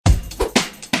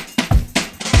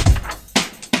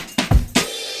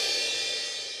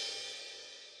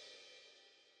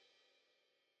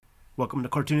Welcome to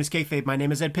Cartoonist Kayfabe. My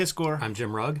name is Ed Piskor. I'm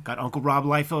Jim Rugg. Got Uncle Rob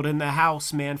Liefeld in the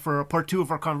house, man, for part 2 of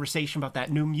our conversation about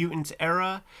that New Mutants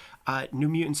era. New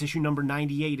Mutants issue number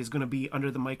 98 is going to be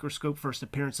under the microscope. First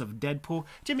appearance of Deadpool.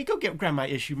 Jimmy, go grab my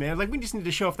issue, man. Like, we just need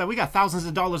to show off that we got thousands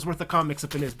of dollars worth of comics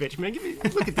up in this bitch, man.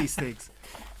 Look at these things.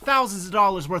 Thousands of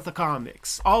dollars worth of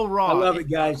comics. All raw. I love it,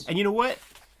 guys. And you know what?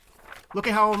 Look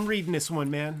at how I'm reading this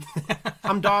one, man.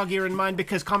 I'm dog-earing mine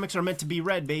because comics are meant to be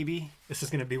read, baby. This is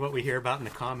going to be what we hear about in the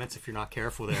comments if you're not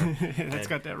careful there. That's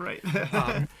got that right.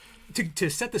 To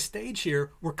set the stage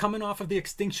here, we're coming off of the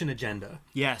Extinction Agenda.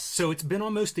 Yes. So it's been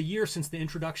almost a year since the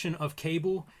introduction of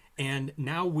Cable, and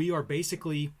now we are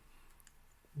basically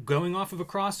going off of a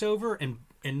crossover,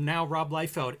 and now Rob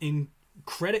Liefeld in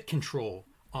credit control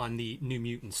on the New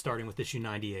Mutants, starting with issue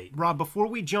 98. Rob, before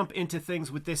we jump into things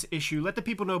with this issue, let the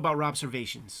people know about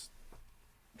Robservations.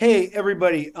 Hey,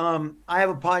 everybody. I have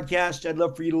a podcast. I'd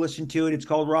love for you to listen to it. It's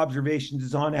called Robservations.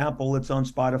 It's on Apple. It's on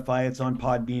Spotify. It's on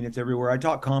Podbean. It's everywhere. I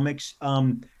talk comics.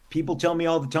 People tell me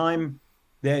all the time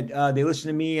that they listen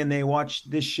to me and they watch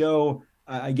this show.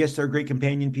 I guess they're great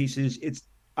companion pieces.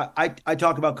 I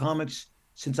talk about comics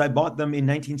since I bought them in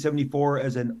 1974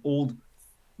 as an old,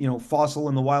 fossil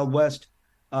in the Wild West.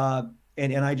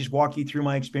 And I just walk you through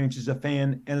my experience as a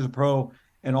fan and as a pro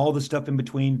and all the stuff in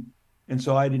between. And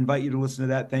so I'd invite you to listen to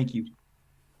that. Thank you.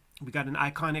 We got an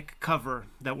iconic cover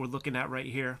that we're looking at right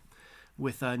here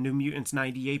with New Mutants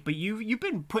 98. But you've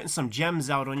been putting some gems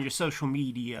out on your social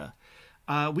media.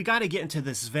 We got to get into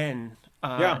this Sven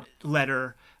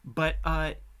letter. But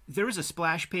there was a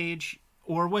splash page,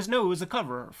 it was a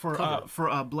cover for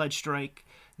Bloodstrike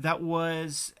that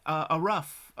was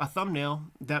a thumbnail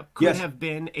that could have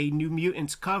been a New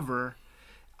Mutants cover.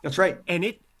 That's right. And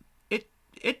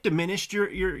it diminished your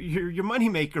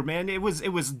moneymaker, man. It was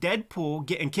Deadpool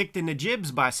getting kicked in the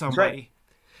jibs by somebody.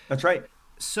 That's right.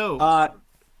 So,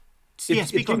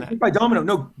 speak on that. By Domino.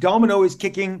 No, Domino is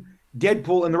kicking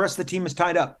Deadpool, and the rest of the team is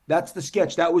tied up. That's the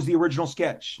sketch. That was the original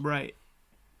sketch. Right.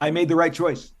 I made the right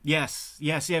choice. Yes.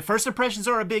 Yeah. First impressions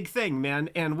are a big thing, man.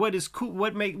 And what is cool?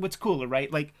 What's cooler,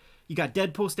 right? Like, you got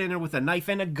Deadpool standing there with a knife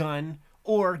and a gun,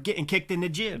 or getting kicked in the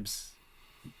jibs.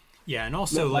 Yeah, and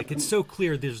also, it's so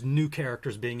clear there's new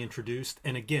characters being introduced.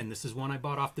 And again, this is one I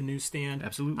bought off the newsstand.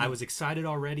 Absolutely. I was excited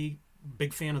already,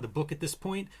 big fan of the book at this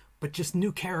point, but just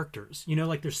new characters.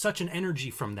 There's such an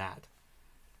energy from that.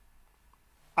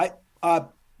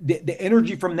 The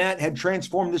energy from that had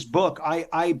transformed this book.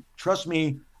 I trust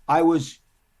me, I was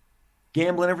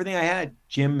gambling everything I had,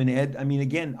 Jim and Ed. I mean,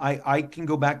 again, I can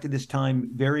go back to this time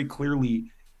very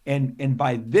clearly. And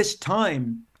by this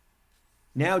time,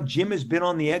 now Jim has been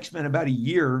on the X-Men about a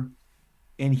year,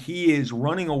 and he is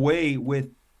running away with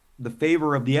the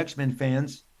favor of the X-Men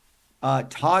fans.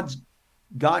 Todd's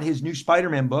got his new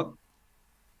Spider-Man book.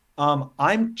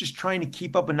 I'm just trying to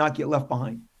keep up and not get left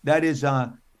behind. That is,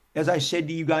 as I said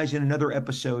to you guys in another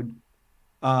episode,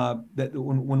 that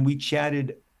when we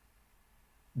chatted,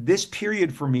 this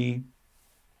period for me,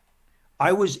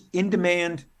 I was in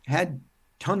demand, had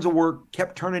tons of work,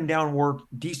 kept turning down work.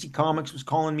 DC Comics was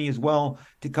calling me as well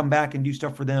to come back and do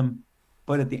stuff for them.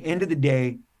 But at the end of the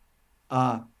day,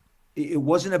 it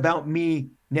wasn't about me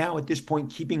now at this point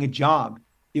keeping a job.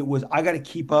 It was, I got to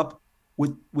keep up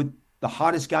with the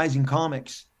hottest guys in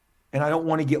comics, and I don't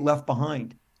want to get left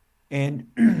behind.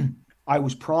 And I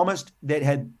was promised that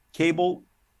had Cable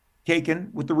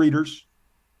taken with the readers,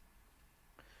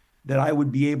 that I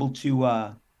would be able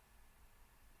to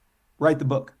write the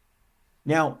book.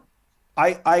 Now,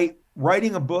 I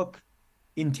writing a book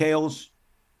entails,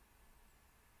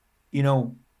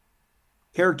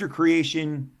 character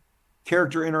creation,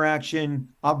 character interaction,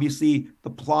 obviously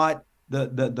the plot,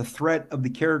 the threat of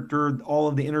the character, all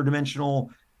of the interdimensional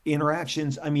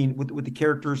interactions, with the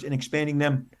characters and expanding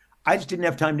them. I just didn't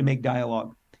have time to make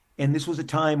dialogue. And this was a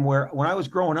time where, when I was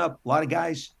growing up, a lot of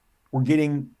guys were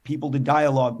getting people to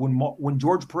dialogue. When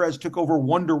George Perez took over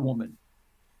Wonder Woman,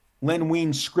 Len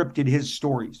Wein scripted his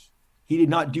stories. He did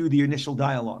not do the initial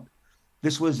dialogue.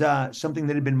 This was something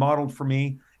that had been modeled for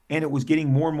me, and it was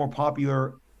getting more and more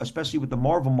popular, especially with the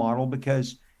Marvel model,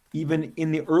 because even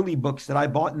in the early books that I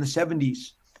bought in the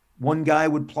 70s, one guy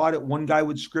would plot it, one guy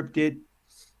would script it.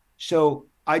 So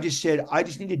I just said, I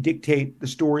just need to dictate the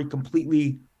story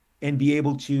completely and be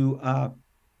able to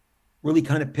really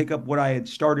kind of pick up what I had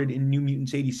started in New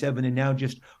Mutants 87 and now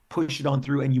just push it on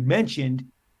through. And you mentioned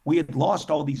we had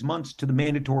lost all these months to the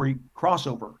mandatory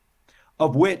crossover,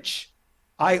 of which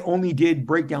I only did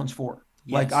breakdowns for.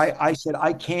 Yes. Like I said,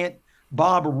 I can't.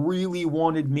 Bob really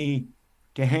wanted me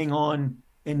to hang on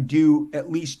and do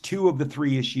at least 2 of the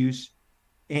 3 issues.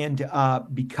 And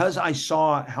because I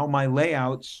saw how my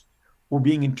layouts were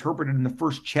being interpreted in the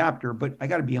first chapter. But I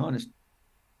got to be honest,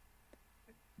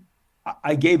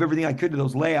 I gave everything I could to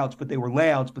those layouts, but they were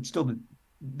layouts. But still,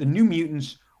 the New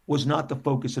Mutants was not the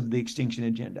focus of the Extinction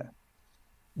Agenda.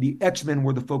 The X-Men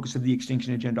were the focus of the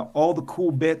Extinction Agenda. All the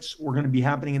cool bits were going to be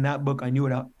happening in that book. I knew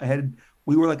it ahead.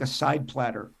 We were like a side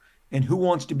platter. And who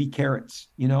wants to be carrots?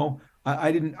 You know,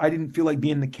 I didn't feel like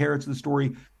being the carrots of the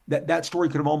story. That story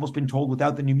could have almost been told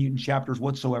without the New Mutant chapters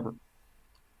whatsoever.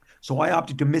 So I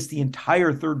opted to miss the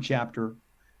entire third chapter,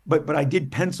 but I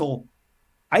did pencil.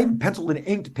 I even penciled and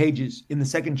inked pages in the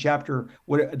second chapter.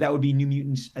 That would be New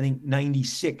Mutants, I think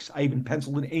 96. I even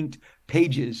penciled and inked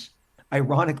pages.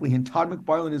 Ironically, and Todd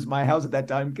McFarlane is my house at that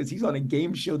time because he's on a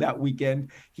game show that weekend.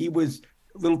 He was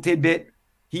little tidbit.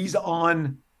 He's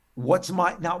on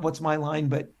not what's my line,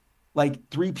 but like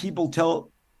 3 people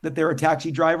tell that they're a taxi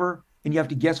driver, and you have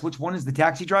to guess which one is the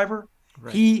taxi driver.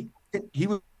 Right. He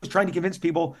was trying to convince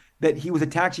people that he was a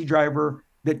taxi driver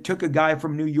that took a guy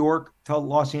from New York to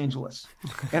Los Angeles.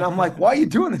 And I'm like, why are you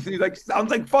doing this? And he's like, sounds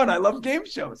like fun. I love game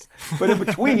shows. But in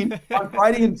between, on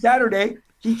Friday and Saturday,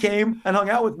 he came and hung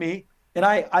out with me. And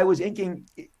I was inking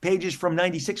pages from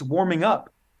 96 warming up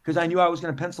because I knew I was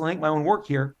going to pencil and ink my own work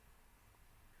here.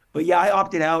 But yeah, I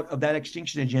opted out of that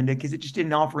Extinction Agenda because it just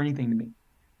didn't offer anything to me.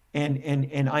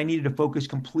 And I needed to focus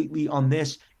completely on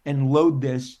this and load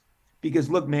this because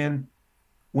look, man,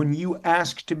 when you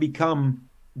ask to become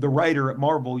the writer at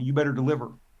Marvel, you better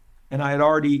deliver. And I had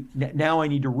already, now I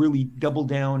need to really double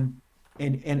down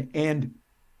and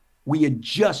we had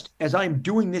just, as I'm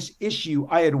doing this issue,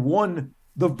 I had won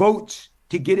the votes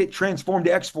to get it transformed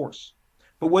to X-Force.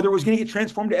 But whether it was going to get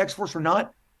transformed to X-Force or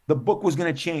not, the book was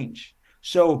going to change.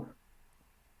 So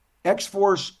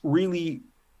X-Force really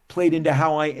played into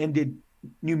how I ended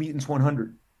New Mutants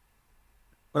 100.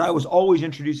 But I was always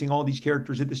introducing all these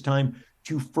characters at this time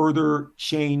to further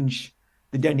change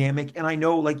the dynamic. And I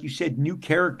know, like you said, new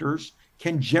characters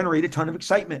can generate a ton of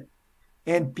excitement.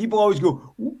 And people always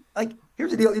go, like,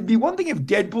 here's the deal. It'd be one thing if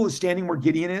Deadpool is standing where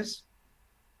Gideon is.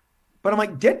 But I'm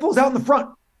like, Deadpool's out in the front.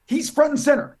 He's front and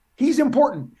center. He's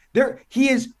important. He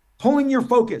is pulling your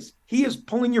focus. He is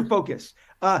pulling your focus.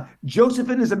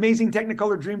 Joseph in his amazing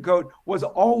Technicolor Dreamcoat was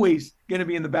always going to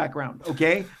be in the background,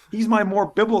 okay? He's my more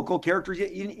biblical character,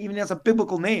 even has a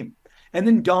biblical name. And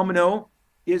then Domino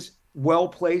is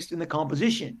well-placed in the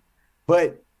composition.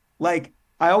 But, like,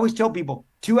 I always tell people,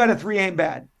 2 out of 3 ain't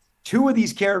bad. 2 of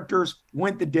these characters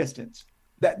went the distance.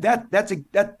 That's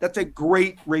a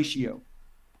great ratio.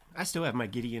 I still have my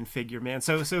Gideon figure, man.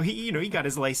 So he got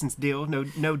his license deal,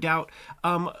 no doubt.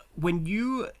 When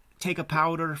you take a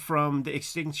powder from the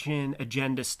Extinction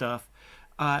Agenda stuff,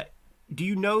 do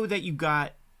you know that you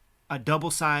got a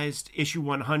double-sized issue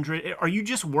 100? Are you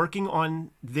just working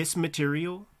on this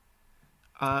material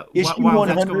issue while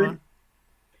 100, that's going on?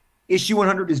 Issue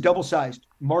 100 is double-sized.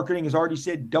 Marketing has already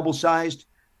said double-sized.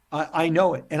 I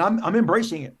know it, and I'm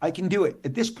embracing it. I can do it.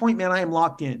 At this point, man, I am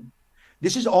locked in.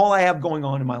 This is all I have going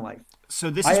on in my life. So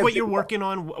this is what you're working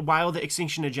on while the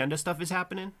Extinction Agenda stuff is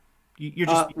happening? You're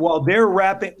just well, they're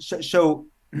wrapping. So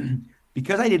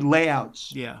because I did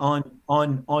layouts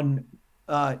on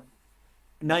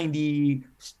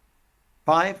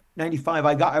 95,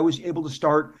 I was able to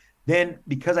start. Then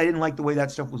because I didn't like the way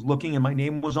that stuff was looking and my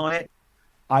name was on it,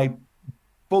 I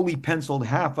fully penciled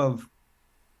half of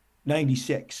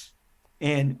 96.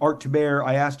 And Art Taber,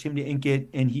 I asked him to ink it,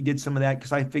 and he did some of that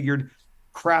because I figured,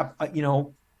 crap,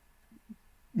 New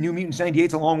Mutants 98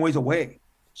 is a long ways away.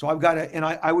 So I've got to, and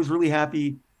I was really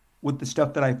happy with the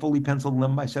stuff that I fully penciled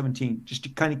 11 by 17, just to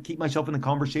kind of keep myself in the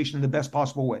conversation in the best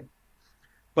possible way.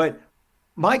 But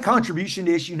my contribution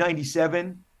to issue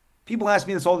 97, people ask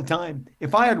me this all the time.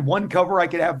 If I had one cover I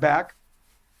could have back,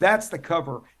 that's the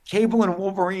cover. Cable and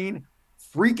Wolverine,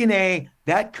 freaking A,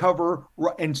 that cover.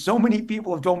 And so many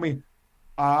people have told me,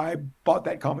 I bought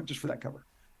that comic just for that cover.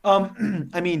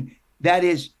 I mean, that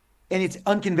is, and it's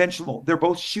unconventional. They're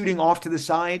both shooting off to the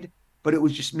side, but it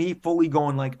was just me fully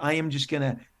going like, I am just going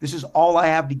to, this is all I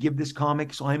have to give this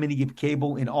comic. So I'm going to give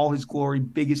Cable in all his glory,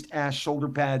 biggest ass shoulder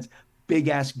pads, big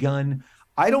ass gun.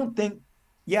 I don't think,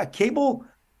 Cable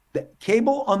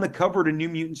on the cover to New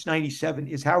Mutants 97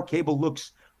 is how Cable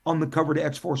looks on the cover to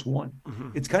X-Force 1. Mm-hmm.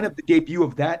 It's kind of the debut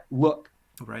of that look.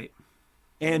 Right.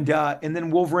 And then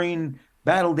Wolverine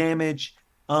battle damage.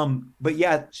 But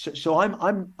yeah, so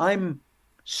I'm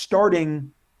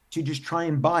starting to just try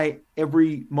and buy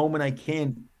every moment I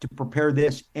can to prepare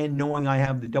this, and knowing I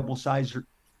have the double size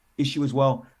issue as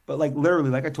well. But like literally,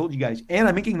 like I told you guys, and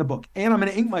I'm inking the book, and I'm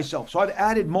going to ink myself. So I've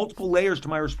added multiple layers to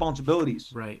my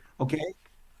responsibilities. Right. Okay.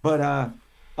 But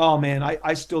Oh man,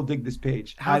 I still dig this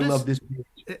page. How I love does this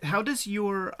page. how does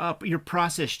your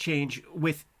process change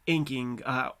with inking?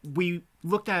 We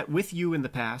looked at with you in the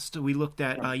past. We looked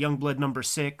at Youngblood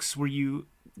 #6, where you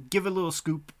give a little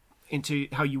scoop into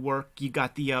how you work. You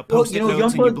got the Well, post-it notes and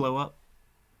you Youngblood. blow up.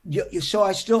 Yeah, so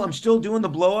I'm still doing the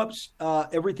blow ups.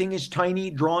 Everything is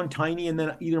tiny, drawn tiny, and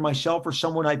then either myself or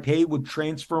someone I pay would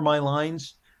transfer my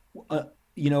lines, uh,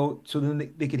 so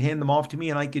then they could hand them off to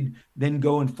me, and I could then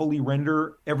go and fully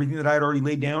render everything that I had already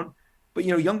laid down. But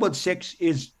Youngblood 6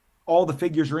 is all the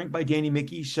figures are inked by Danny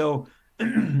Mickey, so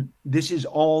this is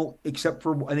all except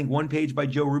for I think one page by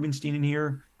Joe Rubenstein in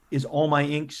here is all my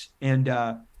inks, and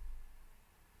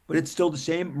but it's still the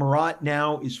same. Marat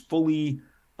now is fully.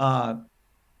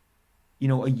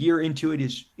 A year into it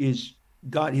is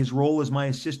got his role as my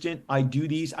assistant. I do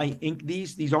these. I ink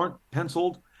these. These aren't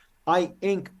penciled. I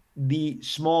ink the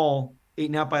small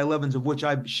 8.5 by 11s, of which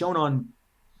I've shown on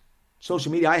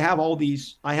social media. I have all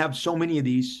these. I have so many of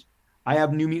these. I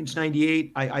have New Mutants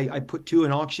 98. I put 2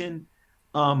 in auction.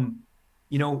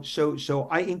 So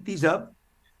I ink these up.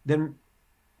 Then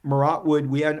Marat would.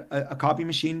 We had a copy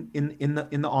machine in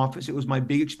the office. It was my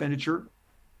big expenditure.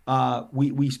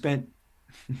 We spent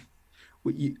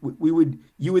you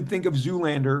would think of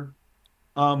Zoolander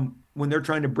when they're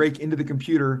trying to break into the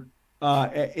computer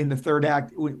in the third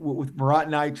act with Marat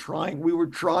and I trying. We were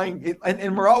trying,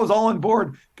 and Marat was all on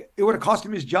board. It would have cost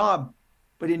him his job,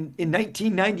 but in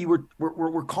 1990,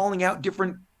 we're calling out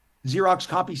different Xerox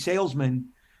copy salesmen.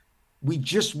 We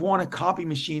just want a copy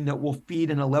machine that will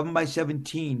feed an 11 by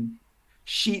 17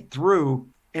 sheet through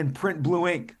and print blue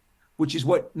ink, which is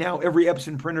what now every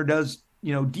Epson printer does,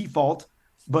 default.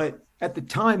 But at the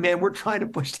time, man, we're trying to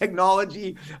push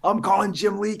technology. I'm calling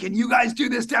Jim Lee. Can you guys do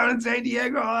this down in San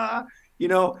Diego?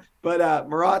 But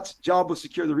Marat's job was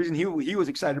secure. The reason he was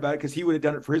excited about it, because he would have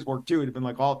done it for his work too. He'd have been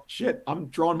like, oh shit, I'm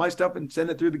drawing my stuff and send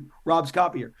it through the Rob's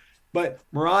copier. But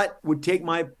Marat would take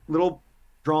my little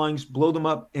drawings, blow them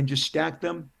up, and just stack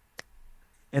them.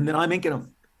 And then I'm inking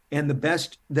them. And the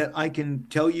best that I can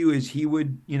tell you is he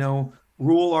would,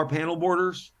 rule our panel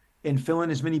borders and fill in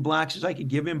as many blacks as I could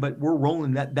give him, but we're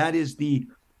rolling. That is the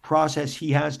process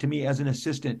he has to me as an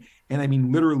assistant. And I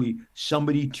mean, literally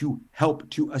somebody to help,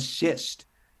 to assist,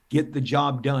 get the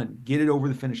job done, get it over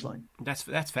the finish line.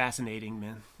 That's fascinating,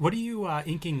 man. What are you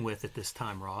inking with at this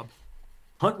time, Rob?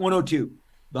 Hunt 102,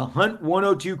 the Hunt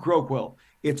 102 Crow Quill.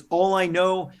 It's all I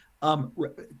know.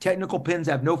 Technical pins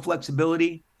have no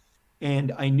flexibility.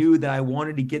 And I knew that I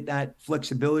wanted to get that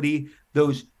flexibility.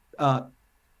 Those,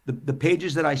 the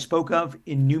pages that I spoke of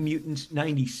in New Mutants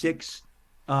 96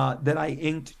 that I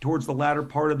inked towards the latter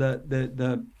part of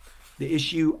the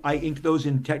issue, I inked those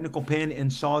in technical pen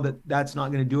and saw that that's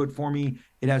not going to do it for me.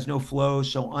 It has no flow.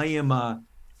 So I am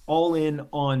all in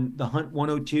on the Hunt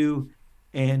 102.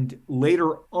 And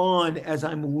later on, as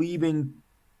I'm leaving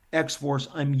X-Force,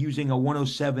 I'm using a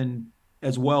 107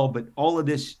 as well. But all of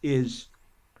this is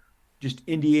just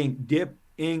indie ink, dip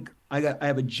ink. I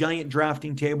have a giant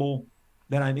drafting table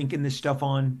that I'm inking this stuff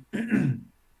on.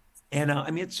 And I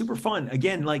mean, it's super fun.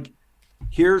 Again, like,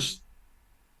 here's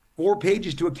 4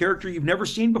 pages to a character you've never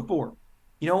seen before,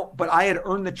 but I had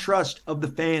earned the trust of the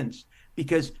fans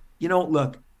because,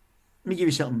 look, let me give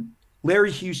you something.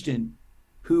 Larry Houston,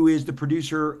 who is the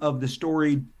producer of the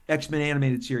storied X-Men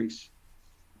animated series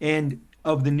and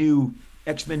of the new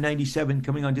X-Men 97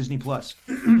 coming on Disney Plus.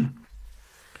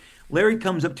 Larry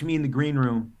comes up to me in the green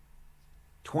room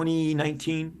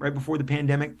 2019, right before the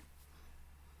pandemic.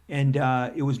 And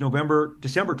it was December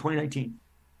 2019,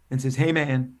 and says, hey,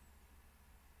 man,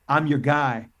 I'm your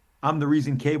guy. I'm the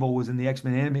reason Cable was in the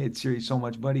X-Men animated series so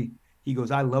much, buddy. He goes,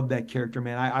 I love that character,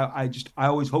 man. I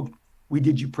always hoped we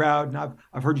did you proud. And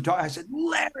I've heard you talk. I said,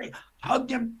 Larry, hugged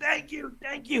him. Thank you.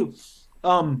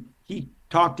 He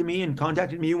talked to me and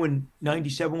contacted me when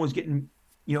 97 was getting,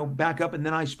 back up. And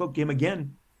then I spoke to him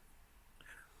again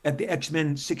at the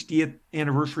X-Men 60th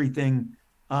anniversary thing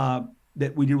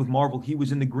that we did with Marvel. He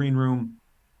was in the green room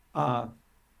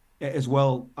as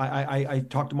well. I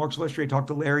talked to Mark Silvestri. I talked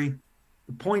to Larry.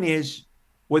 The point is,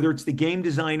 whether it's the game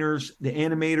designers, the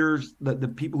animators, the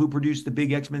people who produce the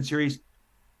big X-Men series,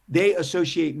 they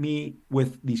associate me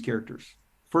with these characters.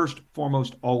 First,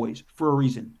 foremost, always, for a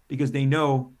reason. Because they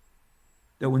know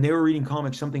that when they were reading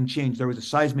comics, something changed. There was a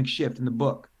seismic shift in the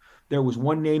book. There was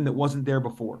one name that wasn't there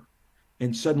before.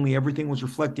 And suddenly everything was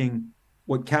reflecting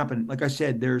what happened. Like I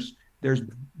said, there's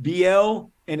BL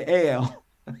and AL.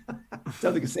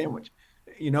 Sounds like a sandwich,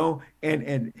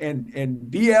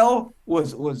 and BL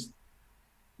was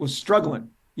struggling,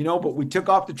 but we took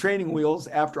off the training wheels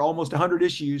after almost 100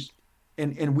 issues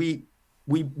and we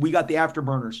we got the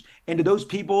afterburners. And to those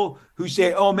people who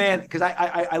say, "Oh man," because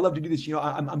I love to do this,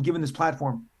 I'm given this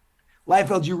platform.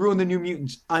 Liefeld, you ruined the New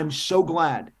Mutants. I'm so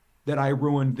glad that I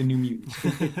ruined the New Mutants.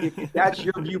 If that's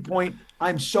your viewpoint,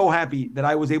 I'm so happy that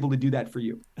I was able to do that for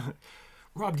you.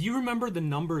 Rob, do you remember the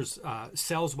numbers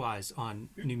sales wise on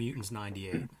New Mutants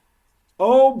 98?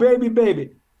 Oh, baby,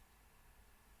 baby.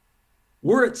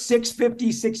 We're at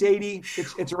 650, 680.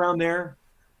 It's around there.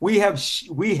 We have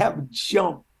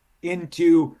jumped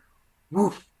into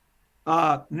woof.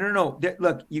 No.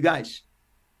 Look, you guys,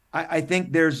 I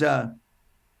think there's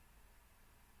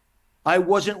I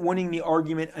wasn't winning the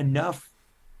argument enough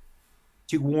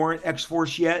to warrant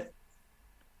X-Force yet.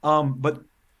 But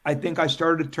I think I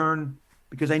started to turn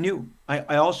because I knew.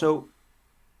 I also,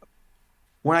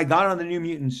 when I got on the New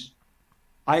Mutants,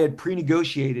 I had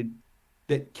pre-negotiated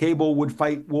that Cable would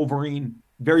fight Wolverine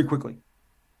very quickly.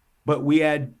 But we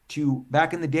had to,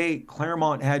 back in the day,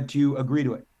 Claremont had to agree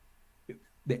to it.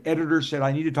 The editor said,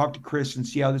 I need to talk to Chris and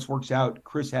see how this works out.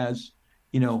 Chris has,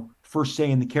 first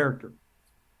say in the character.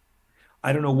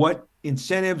 I don't know what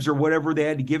incentives or whatever they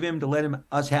had to give him to let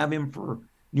us have him for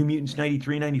New Mutants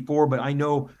 93, 94. But I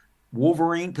know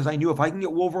Wolverine, because I knew if I can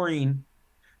get Wolverine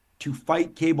to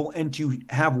fight Cable and to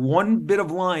have one bit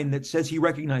of line that says he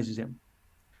recognizes him,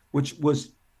 which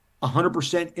was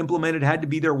 100% implemented, had to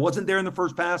be there, wasn't there in the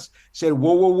first pass, said,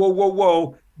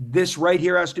 whoa, this right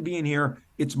here has to be in here.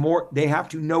 It's more, they have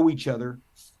to know each other,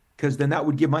 because then that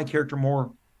would give my character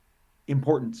more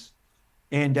importance.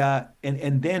 And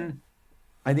then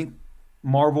I think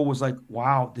Marvel was like,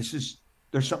 wow, there's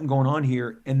something going on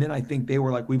here. And then I think they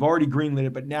were like, we've already greenlit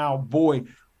it, but now, boy,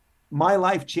 my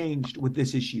life changed with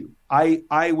this issue.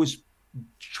 I was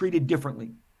treated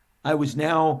differently. I was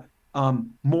now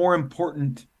more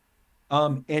important.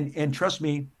 And trust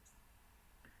me,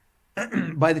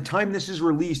 by the time this is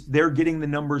released, they're getting the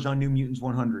numbers on New Mutants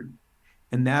 100.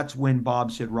 And that's when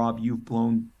Bob said, Rob, you've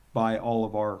blown by all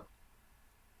of our,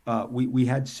 we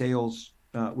had sales,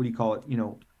 what do you call it?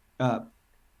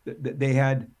 They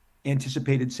had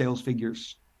anticipated sales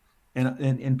figures.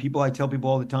 And people, I tell people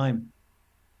all the time,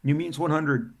 New Mutants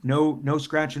 100, no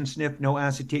scratch and sniff, no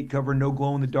acetate cover, no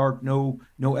glow in the dark, no,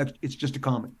 it's just a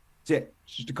comic. That's it.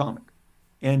 It's just a comic.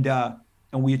 And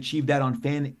we achieved that on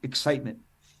fan excitement.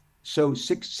 So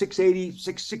 680,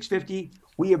 650,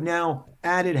 we have now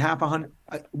added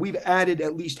we've added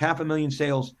at least 500,000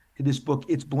 sales to this book.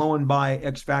 It's blowing by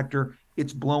X Factor.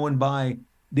 It's blowing by,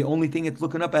 the only thing it's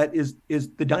looking up at is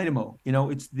the Dynamo.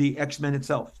 It's the X-Men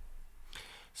itself.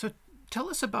 So tell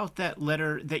us about that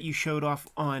letter that you showed off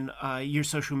on your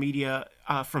social media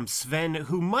from Sven,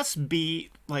 who must be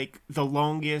like the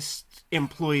longest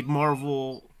employed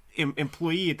Marvel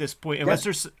employee at this point, unless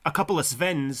there's a couple of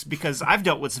Svens, because I've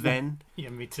dealt with Sven. Yeah,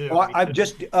 me too. Well, I've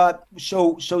just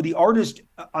so the artist,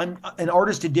 an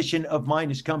artist edition of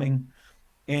mine is coming,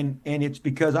 and it's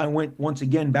because I went once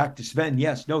again back to Sven.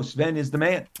 Yes, no, Sven is the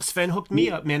man. Sven hooked me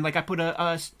up, man. Like I put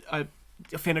a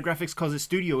Fantagraphics calls it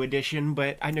Studio Edition,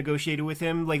 but I negotiated with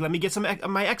him. Like, let me get some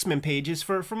my X-Men pages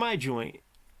for my joint.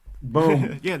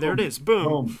 Boom. Yeah, there it is.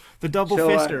 Boom. The double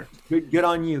fister. Good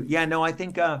on you. Yeah, no, I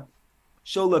think.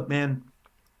 So look, man,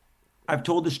 I've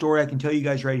told the story. I can tell you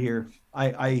guys right here.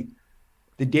 The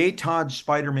day Todd's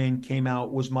Spider-Man came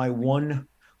out was my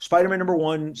Spider-Man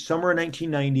 #1, summer of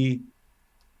 1990.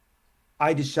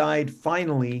 I decide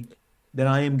finally that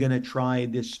I am going to try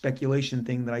this speculation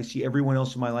thing that I see everyone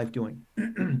else in my life doing.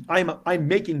 I'm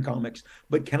making comics,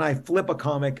 but can I flip a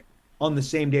comic on the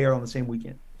same day or on the same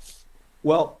weekend?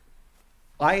 Well,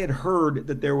 I had heard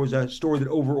that there was a store that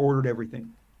overordered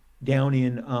everything down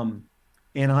in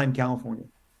Anaheim, California.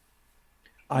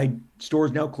 Store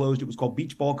is now closed. It was called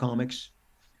Beach Ball Comics.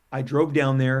 I drove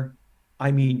down there.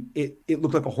 I mean, it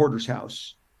looked like a hoarder's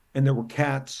house, and there were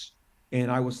cats. And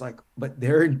I was like, but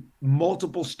there in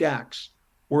multiple stacks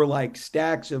were like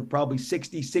stacks of probably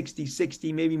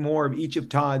 60, maybe more of each of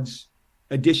Todd's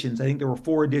editions. I think there were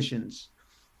 4 editions,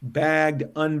 bagged,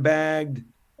 unbagged,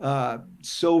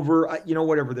 silver,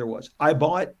 whatever there was. I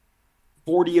bought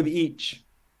 40 of each,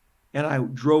 and I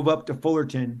drove up to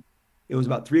Fullerton. It was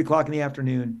about 3:00 in the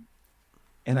afternoon,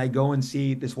 and I go and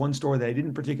see this one store that I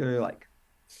didn't particularly like.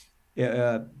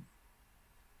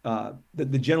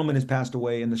 The gentleman has passed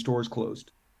away and the store is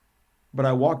closed. But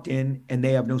I walked in and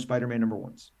they have no Spider-Man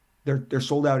 #1s. They're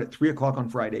sold out at 3:00 on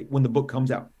Friday when the book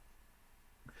comes out.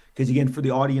 Because again, for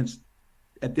the audience,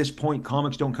 at this point,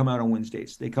 comics don't come out on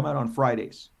Wednesdays. They come out on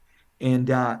Fridays. And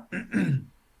I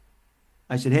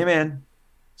said, hey man,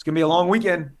 it's gonna be a long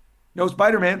weekend. No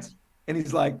Spider-Mans. And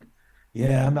he's like,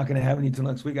 yeah, I'm not gonna have any till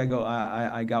next week. I go,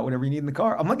 I got whatever you need in the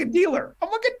car. I'm like a dealer.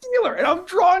 Sealer, and I'm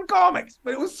drawing comics,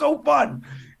 but it was so fun.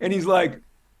 And he's like,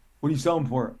 what do you sell them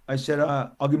for? I said,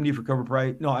 I'll give them to you for cover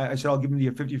price. No, I said, I'll give them to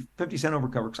you 50 cent over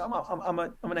cover, because I'm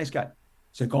a nice guy.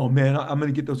 He's like, oh man, I'm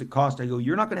going to get those at cost. I go,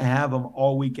 you're not going to have them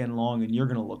all weekend long, and you're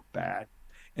going to look bad,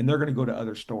 and they're going to go to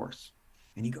other stores.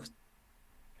 And he goes,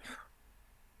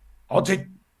 I'll take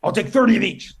 30 of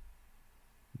each.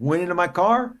 Went into my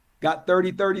car, got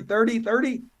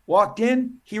 30, walked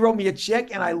in. He wrote me a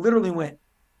check, and I literally went,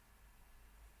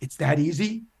 it's that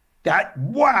easy?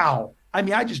 Wow. I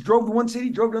mean, I just drove to one city,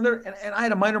 drove to another, and I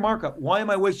had a minor markup. Why am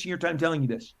I wasting your time telling you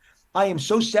this? I am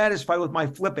so satisfied with my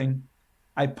flipping.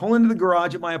 I pull into the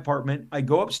garage at my apartment. I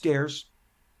go upstairs.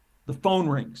 The phone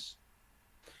rings.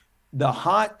 The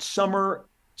hot summer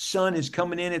sun is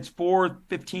coming in. It's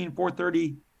 4:15,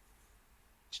 4:30.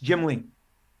 It's Jim Lee.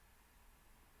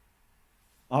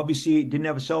 Obviously, didn't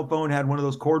have a cell phone, had one of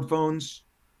those cord phones,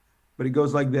 but it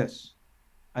goes like this.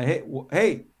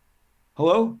 Hey,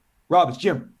 hello? Rob, it's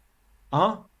Jim.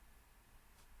 I'm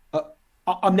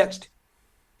next.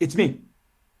 It's me.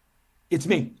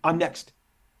 I'm next.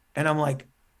 And I'm like,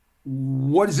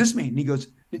 what does this mean? And he goes,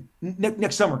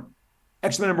 next summer,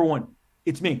 X-Men #1.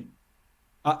 It's me.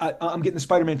 I'm getting the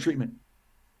Spider-Man treatment.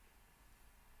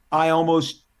 I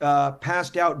almost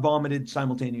passed out, vomited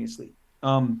simultaneously.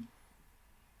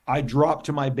 I dropped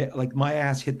to my bed, like my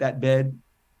ass hit that bed.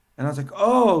 And I was like,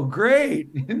 oh,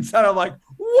 great. Inside, I'm like,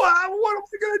 what am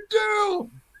I going to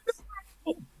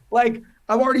do? Like,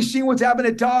 I've already seen what's happened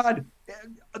to Todd.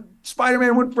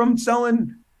 Spider-Man went from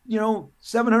selling,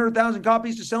 700,000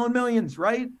 copies to selling millions,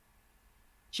 right?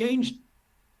 Changed.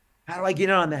 How do I get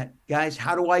in on that, guys?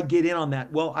 How do I get in on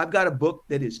that? Well, I've got a book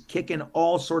that is kicking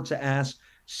all sorts of ass.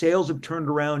 Sales have turned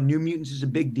around. New Mutants is a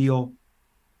big deal.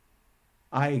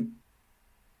 I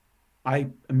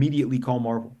immediately call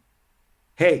Marvel.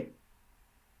 Hey,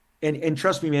 and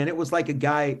trust me, man, it was like a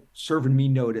guy serving me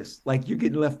notice. Like, you're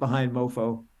getting left behind,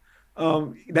 mofo.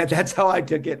 That's how I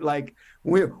took it. Like,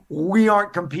 we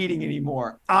aren't competing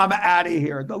anymore. I'm out of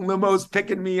here. The limo's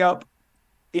picking me up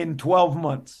in 12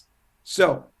 months.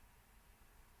 So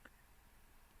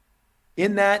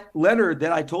in that letter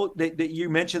that I told that you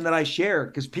mentioned that I shared,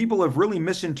 because people have really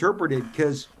misinterpreted,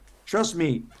 because trust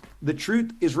me, the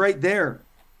truth is right there.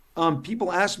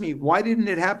 People ask me, why didn't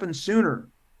it happen sooner?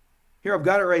 Here, I've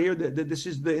got it right here. This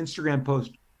is the Instagram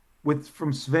post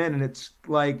from Sven, and it's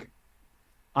like,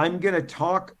 I'm going to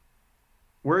talk.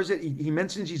 Where is it? He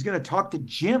mentions he's going to talk to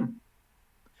Jim.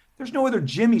 There's no other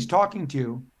Jim he's talking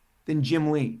to than Jim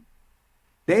Lee.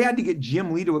 They had to get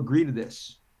Jim Lee to agree to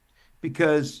this,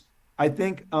 because I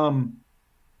think I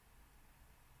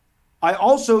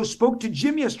also spoke to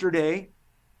Jim yesterday,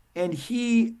 and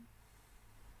he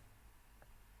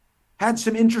had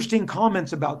some interesting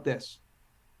comments about this.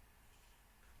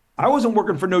 I wasn't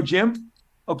working for no Jim,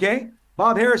 okay?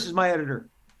 Bob Harris is my editor.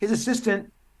 His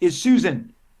assistant is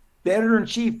Susan. The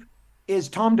editor-in-chief is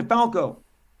Tom DeFalco.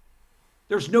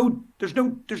 There's no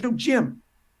Jim.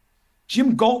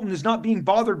 Jim Galton is not being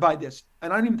bothered by this,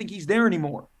 and I don't even think he's there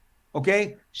anymore.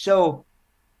 Okay? So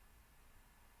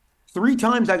 2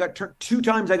 times I got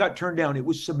turned down. It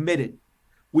was submitted.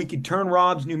 We could turn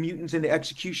Rob's New Mutants into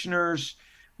Executioners.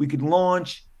 We could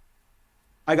launch.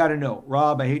 I got to know,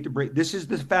 Rob, I hate to break. This is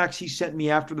the facts he sent me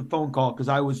after the phone call, because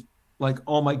I was like,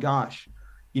 oh my gosh.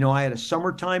 I had a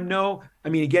summertime no. I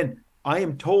mean, again, I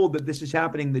am told that this is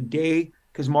happening the day,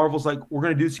 because Marvel's like, we're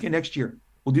going to do this again next year.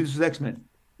 We'll do this with X-Men.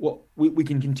 Well, we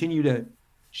can continue to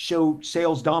show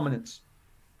sales dominance.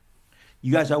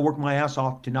 You guys, I worked my ass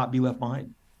off to not be left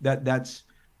behind.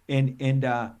 And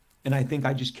I think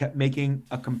I just kept making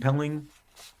a compelling.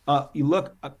 You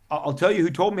look, I'll tell you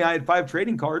who told me I had 5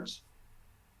 trading cards.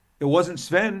 It wasn't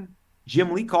Sven.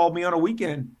 Jim Lee called me on a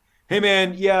weekend. Hey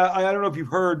man, yeah, I don't know if you've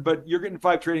heard, but you're getting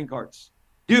 5 trading cards.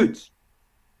 Dudes,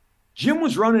 Jim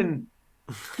was running.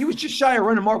 He was just shy of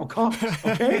running Marvel Comics.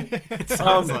 Okay, it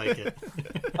sounds like it.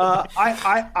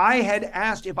 I had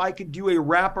asked if I could do a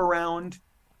wraparound,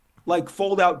 like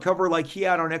fold-out cover, like he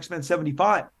had on X-Men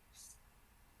 75.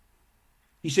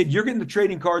 He said, "You're getting the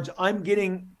trading cards. I'm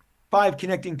getting 5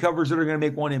 connecting covers that are going to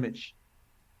make 1 image."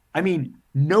 I mean,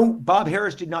 no, Bob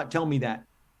Harris did not tell me that.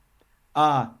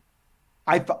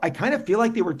 I kind of feel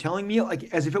like they were telling me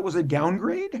like as if it was a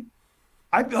downgrade.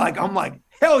 I feel like I'm like,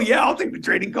 hell yeah, I'll take the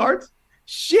trading cards.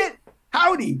 Shit,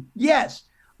 howdy, yes.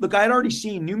 Look, I had already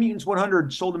seen New Mutants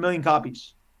 100 sold 1 million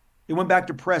copies. It went back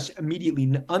to press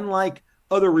immediately. Unlike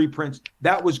other reprints,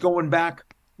 that was going back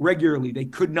regularly. They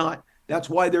could not. That's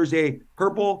why there's a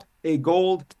purple, a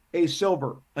gold, a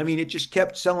silver. I mean, it just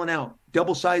kept selling out.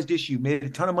 Double-sized issue, made a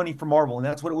ton of money for Marvel, and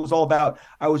that's what it was all about.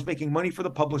 I was making money for the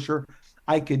publisher.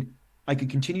 I could I could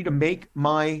continue to make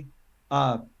my,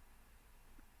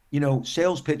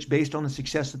 sales pitch based on the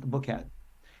success that the book had.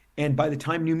 And by the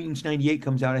time New Mutants 98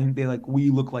 comes out, I think we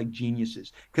look like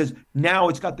geniuses because now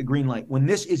it's got the green light. When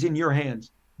this is in your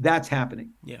hands, that's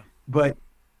happening. Yeah. But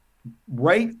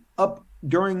right up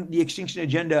during the Extinction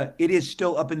Agenda, it is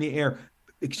still up in the air.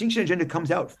 Extinction Agenda comes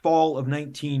out fall of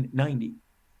 1990.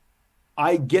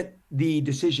 I get the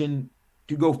decision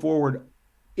to go forward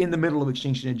in the middle of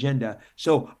Extinction Agenda.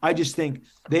 So I just think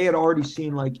they had already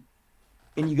seen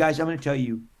and you guys, I'm going to tell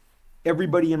you,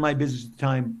 everybody in my business at the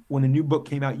time, when a new book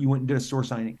came out, you went and did a store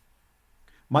signing.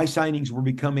 My signings were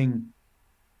becoming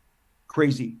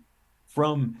crazy,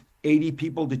 from 80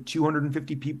 people to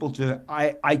 250 people to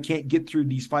I can't get through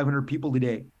these 500 people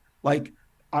today. I'm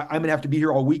going to have to be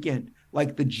here all weekend.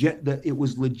 It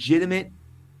was legitimate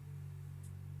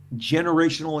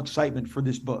generational excitement for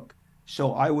this book.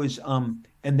 So I was,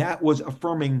 and that was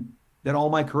affirming that all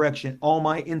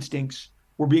my instincts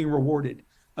were being rewarded.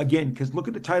 Again, because look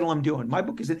at the title I'm doing. My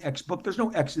book is an X book. There's no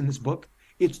X in this book.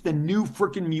 It's the new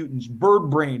freaking mutants, bird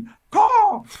brain.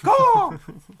 Caw, caw.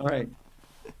 All right.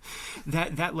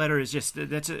 That letter is just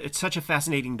it's such a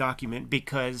fascinating document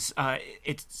because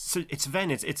it's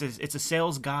Ven. It's a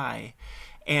sales guy,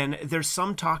 and there's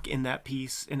some talk in that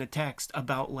piece in the text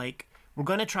about we're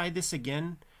gonna try this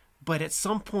again, but at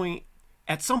some point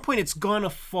it's gonna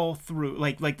fall through,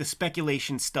 like the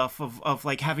speculation stuff of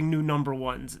having new number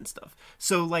ones and stuff.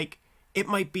 So it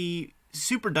might be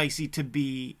super dicey to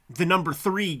be the number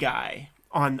 3 guy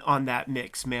on that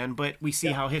mix, man. But we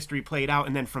see how history played out,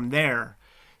 and then from there,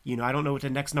 I don't know what the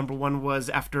next number 1 was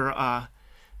after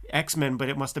X-Men, but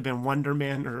it must have been Wonder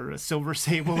Man or Silver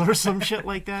Sable or some shit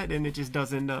like that, and it just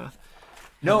doesn't.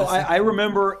 No, I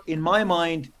remember in my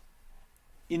mind,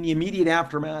 in the immediate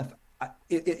aftermath. I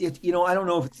don't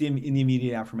know if it's in the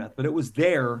immediate aftermath, but it was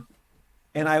there,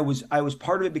 and I was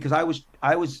part of it because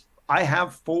I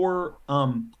have 4.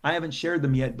 I haven't shared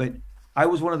them yet, but I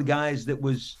was one of the guys that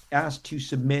was asked to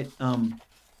submit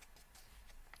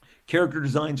character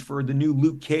designs for the new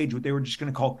Luke Cage, what they were just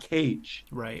going to call Cage.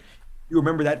 Right. You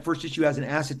remember that first issue has an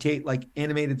acetate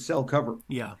animated cell cover.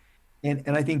 Yeah. And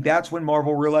I think that's when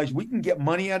Marvel realized we can get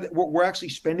money out of it. We're actually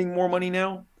spending more money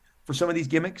now for some of these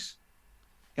gimmicks,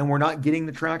 and we're not getting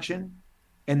the traction.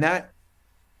 And that,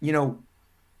 to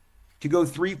go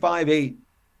 3, 5, 8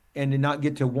 and to not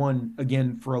get to 1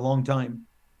 again for a long time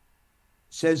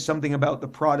says something about the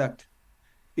product.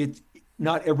 It's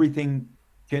not everything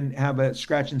can have a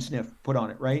scratch and sniff put on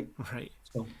it, right? Right.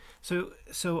 So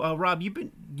Rob, you've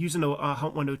been using a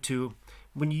Hunt 102.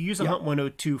 When you use a Hunt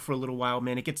 102 for a little while,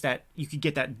 man, you could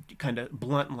get that kind of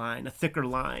blunt line, a thicker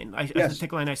line. A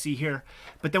thick line I see here.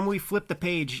 But then when we flip the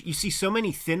page, you see so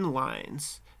many thin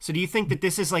lines. So do you think that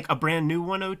this is a brand new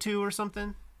 102 or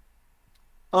something?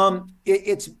 So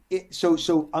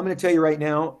I'm going to tell you right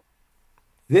now,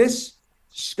 this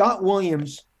Scott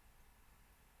Williams,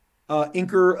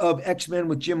 inker of X-Men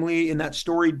with Jim Lee in that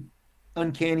story,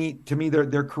 Uncanny, to me,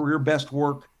 their career best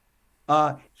work.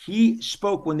 He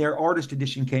spoke when their artist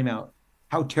edition came out,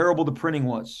 how terrible the printing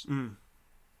was. Mm.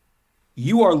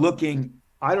 You are looking,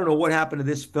 I don't know what happened to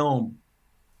this film,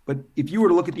 but if you were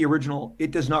to look at the original,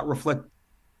 it does not reflect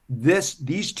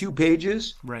these 2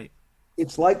 pages. Right.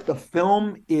 It's like the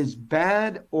film is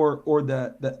bad or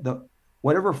the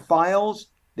whatever files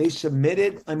they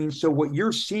submitted. I mean, so what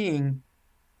you're seeing,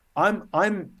 I'm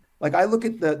I look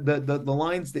at the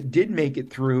lines that did make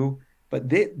it through, but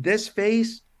this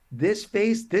face,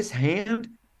 this hand,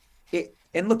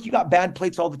 and look, you got bad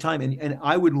plates all the time. And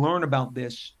I would learn about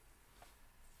this.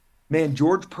 Man,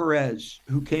 George Perez,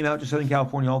 who came out to Southern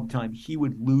California all the time, he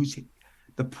would lose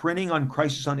the printing on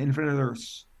Crisis on Infinite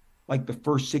Earths. The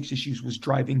first 6 issues was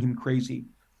driving him crazy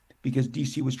because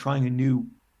DC was trying a new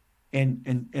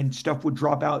and stuff would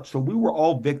drop out. So we were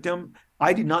all victim.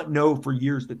 I did not know for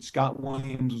years that Scott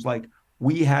Williams was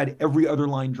we had every other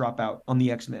line drop out on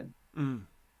the X-Men. Mm.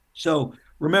 So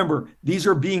remember, these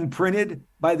are being printed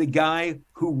by the guy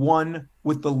who won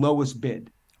with the lowest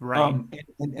bid. Right.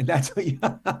 And that's,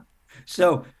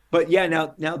 so, but yeah,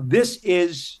 now this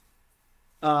is,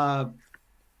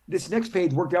 this next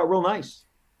page worked out real nice.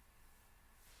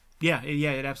 Yeah,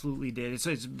 it absolutely did.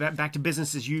 It's back to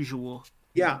business as usual.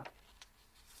 Yeah.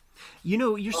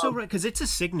 You're so right, because it's a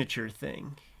signature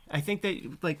thing. I think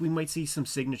that we might see some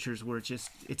signatures where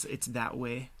it's that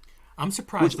way. I'm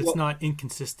surprised it's not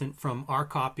inconsistent from our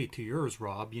copy to yours,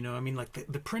 Rob.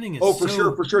 The printing is for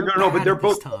sure. No, but they're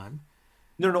both time.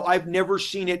 No, I've never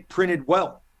seen it printed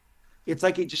well. It's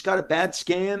like it just got a bad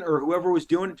scan, or whoever was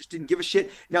doing it just didn't give a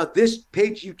shit. Now, this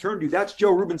page you turned to, that's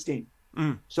Joe Rubinstein.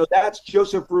 Mm. So that's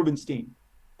Joseph Rubinstein.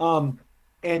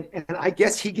 and I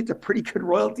guess he gets a pretty good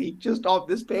royalty just off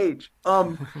this page.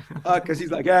 Because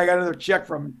he's like, yeah, I got another check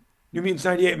from New Mutants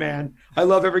 98, man. I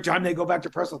love every time they go back to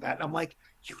press with that. And I'm like,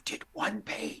 you did one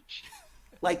page.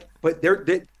 Like, but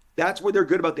that's where they're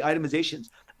good about the itemizations.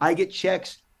 I get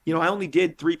checks. I only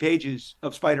did 3 pages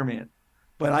of Spider-Man,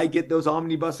 but I get those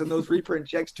omnibus and those reprint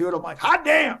checks too. And I'm like, hot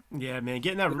damn. Yeah, man,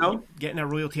 getting that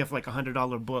royalty off like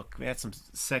 $100 book. That's some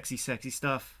sexy, sexy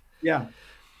stuff. Yeah.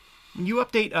 When you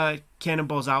update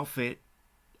Cannonball's outfit,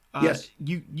 yes,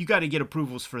 you got to get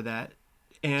approvals for that.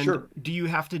 And sure. Do you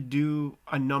have to do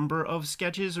a number of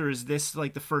sketches, or is this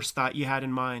like the first thought you had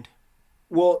in mind?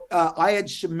 Well, I had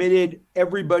submitted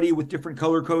everybody with different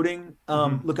color coding.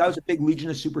 Look, I was a big Legion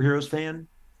of Superheroes fan,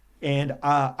 and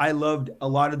I loved a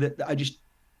lot of the.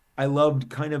 I loved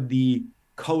kind of the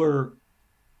color.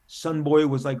 Sunboy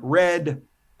was like red.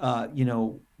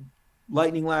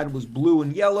 Lightning Lad was blue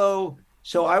and yellow.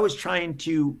 So I was trying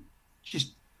to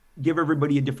just give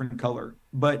everybody a different color,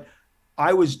 but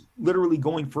I was literally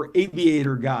going for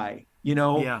aviator guy.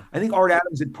 Yeah. I think Art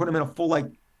Adams had put him in a full like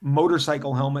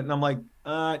motorcycle helmet, and I'm like,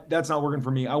 that's not working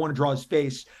for me. I want to draw his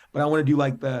face, but I want to do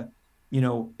like the,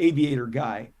 aviator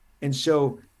guy. And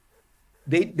so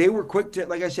they were quick to,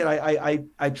 like I said,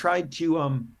 I tried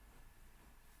to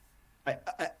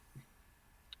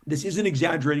this isn't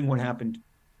exaggerating what happened.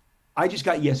 I just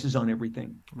got yeses on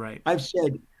everything. Right. I've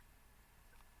said,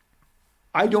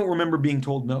 I don't remember being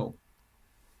told no.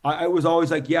 I was always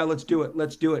like, yeah, let's do it.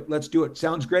 Let's do it. Let's do it.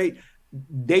 Sounds great.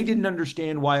 They didn't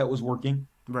understand why it was working.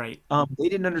 Right. They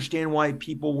didn't understand why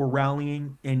people were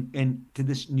rallying and to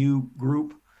this new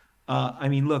group.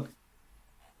 Look,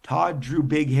 Todd drew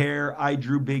big hair. I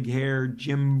drew big hair.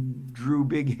 Jim drew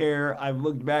big hair. I've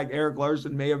looked back. Eric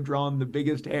Larson may have drawn the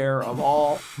biggest hair of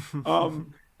all.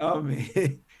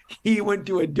 He went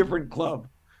to a different club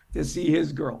to see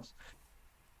his girls.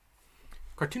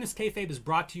 Cartoonist Kayfabe is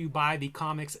brought to you by the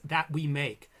comics that we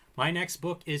make. My next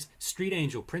book is Street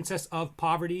Angel, Princess of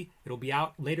Poverty. It'll be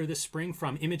out later this spring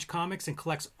from Image Comics and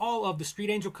collects all of the Street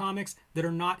Angel comics that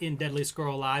are not in Deadliest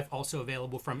Girl Alive, also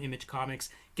available from Image Comics.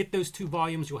 Get those 2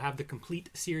 volumes. You'll have the complete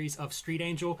series of Street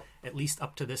Angel, at least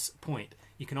up to this point.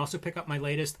 You can also pick up my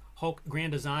latest Hulk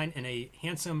Grand Design in a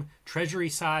handsome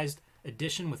treasury-sized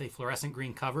edition with a fluorescent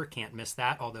green cover. Can't miss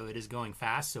that, although it is going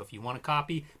fast. So if you want a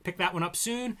copy, pick that one up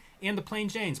soon. And The Plain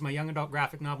Janes, my young adult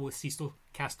graphic novel with Cecil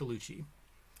Castellucci.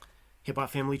 Hip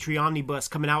Hop Family Tree Omnibus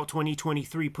coming out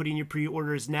 2023. Put in your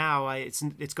pre-orders now. It's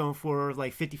going for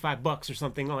like $55 or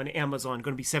something on Amazon.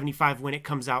 Going to be $75 when it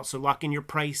comes out. So lock in your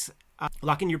price.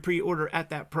 Lock in your pre-order at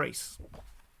that price.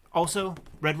 Also,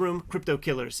 Red Room Crypto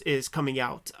Killers is coming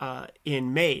out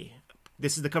in May.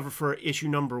 This is the cover for issue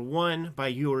number 1 by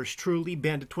yours truly.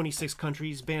 Banned to 26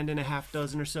 countries, banned in a half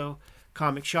dozen or so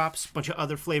comic shops. Bunch of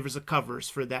other flavors of covers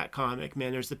for that comic.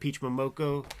 Man, there's the Peach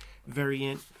Momoko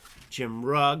variant. Jim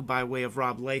Rugg by way of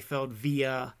Rob Liefeld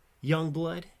via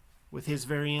Youngblood with his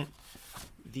variant.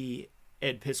 The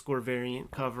Ed Piskor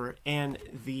variant cover. And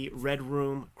the Red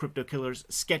Room Crypto Killers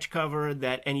sketch cover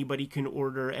that anybody can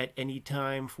order at any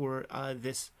time for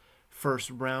this first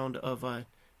round of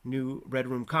new Red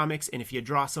Room comics. And if you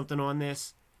draw something on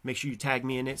this, make sure you tag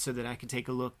me in it so that I can take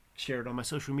a look, share it on my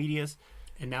social medias.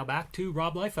 And now back to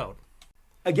Rob Liefeld.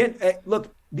 Again,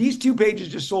 look, these 2 pages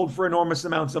just sold for enormous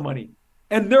amounts of money.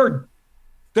 And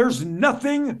there's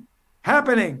nothing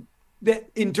happening that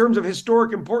in terms of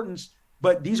historic importance,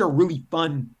 but these are really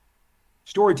fun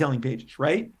storytelling pages,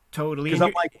 right? Totally.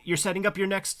 And you're setting up your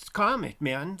next comic,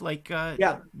 man. Like,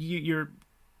 yeah,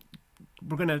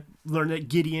 we're gonna learn that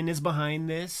Gideon is behind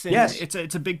this. And yes,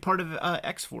 it's a big part of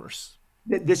X-Force.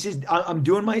 I'm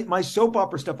doing my soap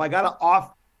opera stuff. I gotta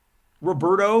off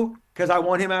Roberto because I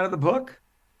want him out of the book,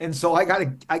 and so I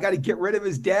gotta get rid of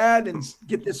his dad and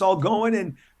get this all going.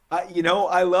 And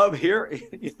I love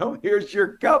here's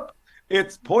your cup.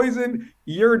 It's poison.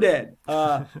 You're dead.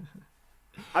 I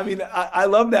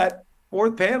love that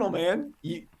 4th panel, man.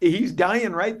 He's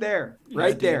dying right there,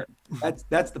 right there.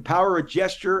 That's the power of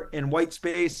gesture and white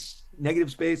space, negative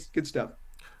space. Good stuff.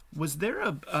 Was there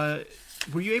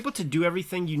were you able to do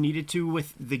everything you needed to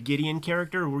with the Gideon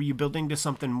character, or were you building to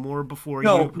something more before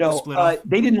you split off?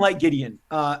 They didn't like Gideon.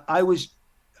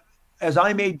 As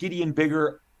I made Gideon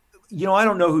bigger, I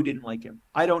don't know who didn't like him.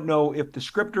 I don't know if the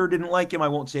scripter didn't like him. I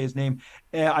won't say his name.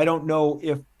 I don't know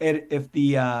if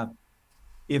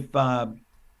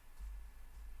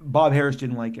Bob Harris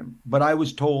didn't like him, but I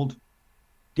was told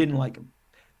didn't like him.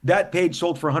 That page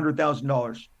sold for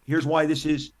 $100,000. Here's why this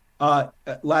is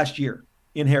last year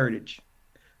in Heritage.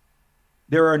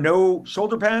 There are no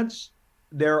shoulder pads.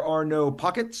 There are no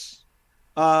pockets.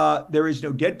 There is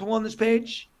no Deadpool on this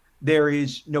page. There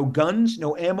is no guns,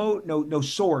 no ammo, no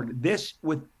sword. This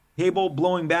with Cable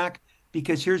blowing back,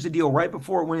 because here's the deal. Right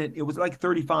before it went, it was like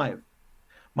 35.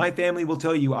 My family will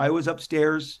tell you I was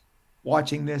upstairs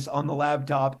watching this on the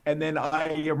laptop, and then I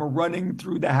am running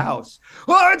through the house.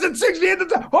 Oh, it's at 60.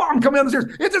 Oh, I'm coming down the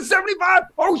stairs. It's at 75.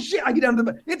 Oh shit! I get down to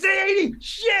the. It's at 80.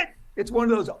 Shit! It's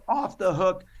one of those off the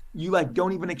hook. You like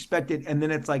don't even expect it, and then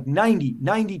it's like 90,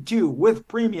 92 with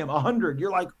premium, 100.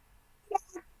 You're like,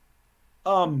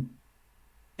 um,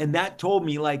 and that told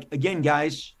me like again,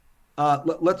 guys,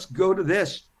 let's go to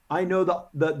this. I know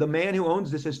the man who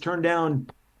owns this has turned down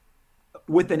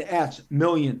with an S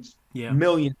millions,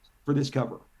 millions for this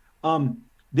cover.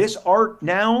 This art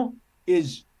now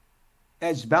is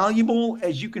as valuable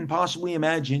as you can possibly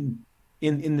imagine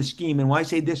in the scheme. And when I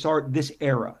say this art, this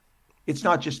era, it's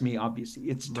not just me, obviously.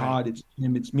 It's Todd, it's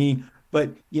him, it's me. But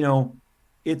you know,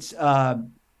 it's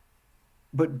but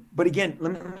again,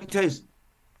 let me tell you.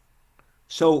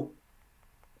 So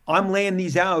I'm laying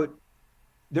these out.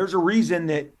 There's a reason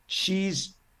that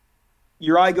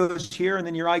your eye goes here and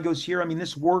then your eye goes here. I mean,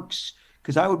 this works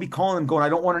because I would be calling them going, I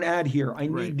don't want an ad here. I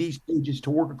need these pages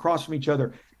to work across from each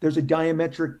other. There's a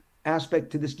diametric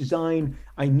aspect to this design.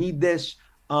 I need this.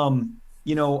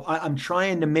 You know, I'm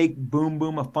trying to make Boom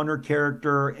Boom a funner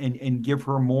character and give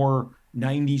her more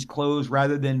 90s clothes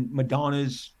rather than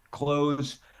Madonna's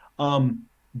clothes.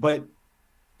 But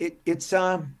it's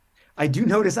I do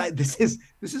notice this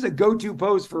is a go-to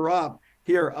pose for Rob.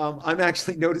 Here, I'm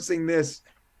actually noticing this,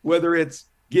 whether it's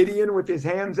Gideon with his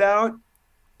hands out,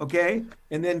 okay,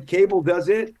 and then Cable does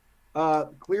it.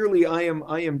 Clearly, I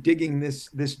am digging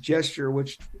this gesture,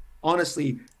 which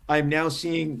honestly I'm now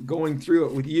seeing going through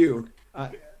it with you.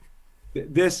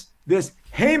 This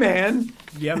hey man,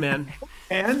 yeah man,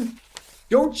 and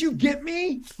don't you get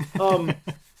me?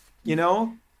 You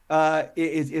know,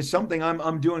 is something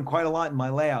I'm doing quite a lot in my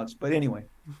layouts. But anyway,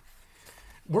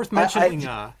 worth mentioning.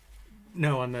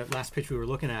 No, on the last picture we were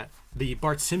looking at, the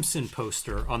Bart Simpson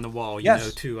poster on the wall, you know,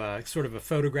 to sort of a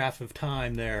photograph of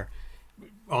time there.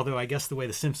 Although I guess the way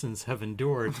the Simpsons have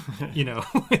endured, you know,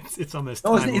 it's almost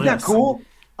timeless. Isn't that cool?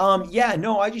 Yeah,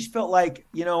 no, I just felt like,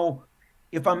 you know,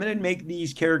 if I'm going to make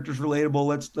these characters relatable,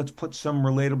 let's put some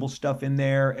relatable stuff in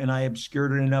there. And I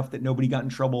obscured it enough that nobody got in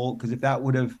trouble, because if that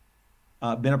would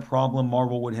have been a problem,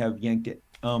 Marvel would have yanked it.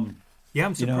 Yeah,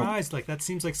 I'm surprised. Like, that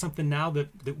seems like something now that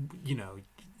you know,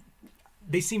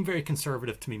 they seem very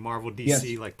conservative to me. Marvel,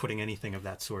 DC, like putting anything of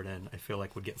that sort in, I feel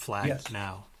like would get flagged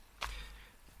now.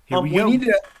 Here we go.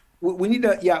 We need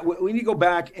to go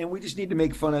back, and we just need to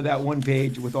make fun of that one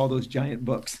page with all those giant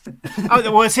books. Oh,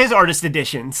 well, it's his artist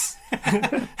editions.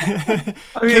 I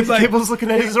mean, Cable's looking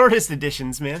at his artist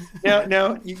editions, man.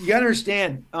 Now you gotta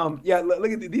understand.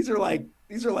 Look at these are like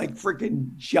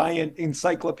freaking giant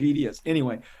encyclopedias.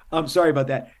 Anyway, I'm sorry about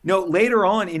that. No, later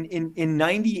on in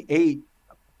 98.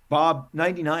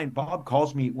 99, Bob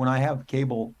calls me when I have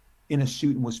Cable in a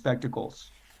suit and with spectacles.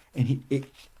 And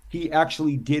he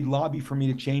actually did lobby for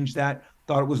me to change that,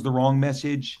 thought it was the wrong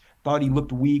message, thought he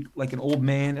looked weak, like an old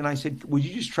man. And I said, would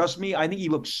you just trust me? I think he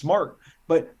looks smart.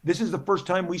 But this is the first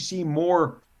time we see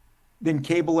more than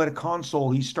Cable at a console.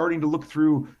 He's starting to look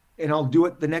through, and I'll do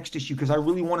it the next issue because I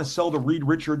really want to sell the Reed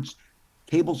Richards.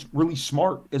 Cable's really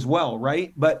smart as well,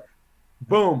 right? But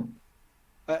boom.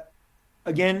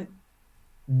 Again,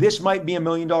 this might be $1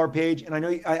 million page, and I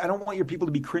know I don't want your people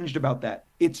to be cringed about that.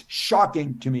 It's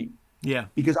shocking to me. Yeah.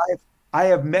 Because I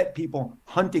have met people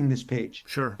hunting this page.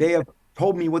 Sure. They have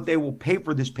told me what they will pay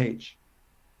for this page.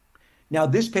 Now,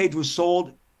 this page was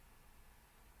sold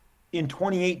in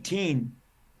 2018,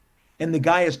 and the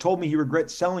guy has told me he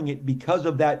regrets selling it because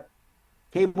of that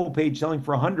Cable page selling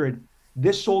for 100.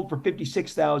 This sold for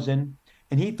 56,000,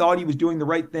 and he thought he was doing the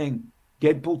right thing.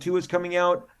 Deadpool 2 is coming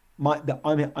out.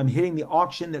 I'm hitting the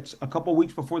auction that's a couple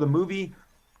weeks before the movie,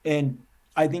 and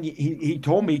I think he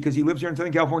told me, because he lives here in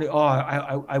Southern California,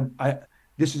 I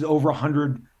this is over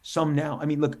 100 some now. I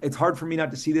mean, look, it's hard for me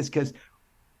not to see this because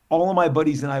all of my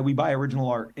buddies and we buy original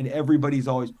art, and everybody's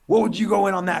always, what would you go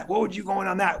in on that? What would you go in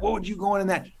on that? What would you go in on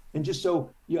that? And just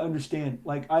so you understand,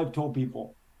 like I've told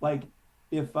people, like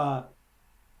if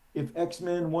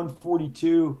X-Men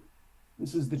 142,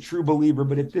 this is the true believer,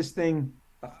 but if this thing,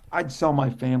 I'd sell my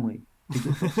family to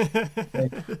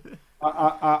get this.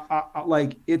 I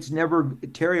like, it's never,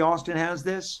 Terry Austin has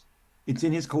this. It's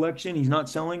in his collection. He's not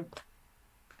selling.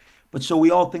 But so we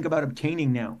all think about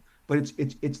obtaining now. But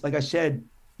it's like I said,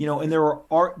 you know, and there were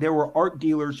art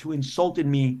dealers who insulted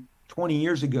me 20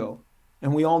 years ago.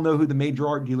 And we all know who the major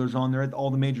art dealers are on there at all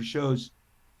the major shows.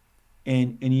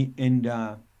 And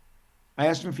I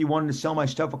asked him if he wanted to sell my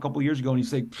stuff a couple years ago, and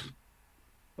he's like,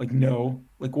 Like, no.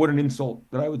 Like, what an insult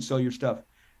that I would sell your stuff.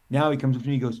 Now he comes up to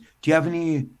me, he goes, do you have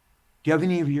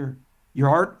any of your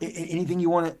art? Anything you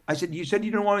want to? I said, you said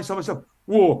you didn't want to sell my stuff.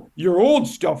 Whoa, your old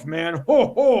stuff, man.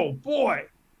 Oh boy.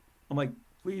 I'm like,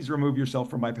 please remove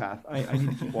yourself from my path. I need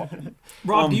to keep walking.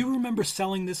 Rob, do you remember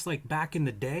selling this like back in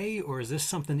the day, or is this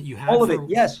something that you had All of it. for?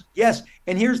 Yes, yes.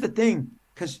 And here's the thing,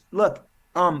 because look,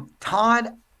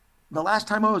 Todd, the last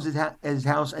time I was at his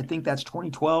house, I think that's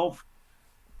 2012,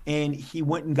 and he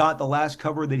went and got the last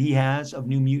cover that he has of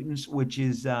New Mutants, which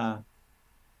is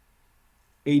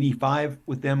 85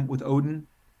 with them with Odin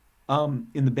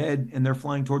in the bed, and they're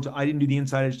flying towards. I didn't do the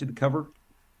inside; I just did the cover,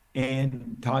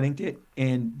 and Todd inked it,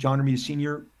 and John Romita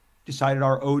Sr. decided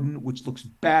our Odin, which looks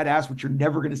badass, which you're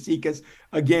never going to see because,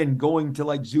 again, going to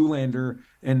like Zoolander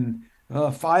and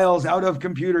files out of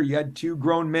computer, you had two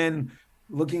grown men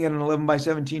looking at an 11 by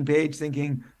 17 page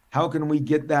thinking, how can we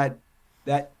get that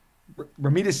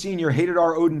Romita Sr. hated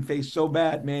our Odin face so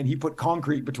bad, man, he put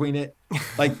concrete between it.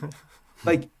 Like,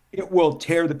 like it will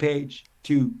tear the page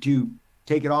to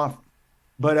take it off.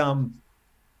 But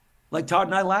like Todd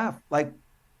and I laugh. Like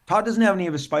Todd doesn't have any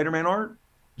of his Spider-Man art.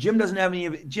 Jim doesn't have any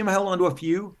of it. Jim held on to a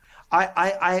few.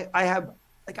 I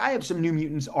have some New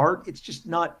Mutants art. It's just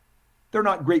not, they're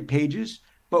not great pages.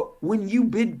 But when you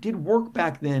did work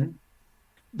back then,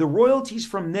 the royalties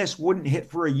from this wouldn't hit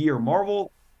for a year.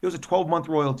 Marvel, it was a 12-month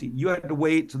royalty. You had to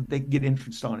wait so that they could get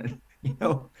interest on it. You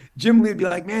know, Jim Lee would be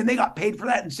like, man, they got paid for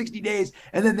that in 60 days,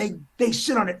 and then they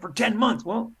sit on it for 10 months.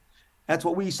 Well, that's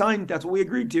what we signed. That's what we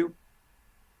agreed to.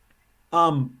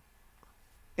 And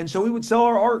so we would sell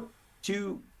our art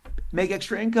to make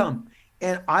extra income.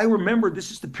 And I remember this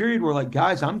is the period where, like,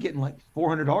 guys, I'm getting like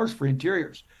 $400 for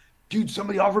interiors. Dude,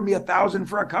 somebody offered me $1,000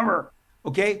 for a cover.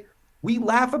 Okay. We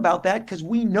laugh about that because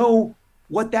we know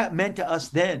what that meant to us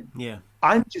then. Yeah.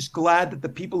 I'm just glad that the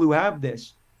people who have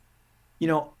this, you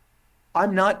know,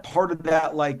 I'm not part of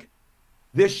that, like,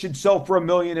 this should sell for $1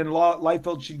 million and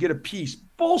Liefeld should get a piece.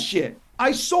 Bullshit.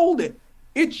 I sold it.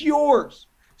 It's yours.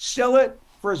 Sell it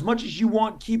for as much as you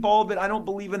want. Keep all of it. I don't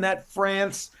believe in that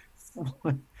France.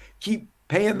 Keep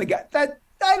paying the guy.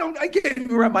 I can't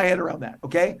even wrap my head around that.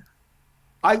 Okay.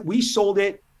 We sold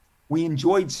it. We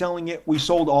enjoyed selling it. We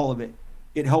sold all of it.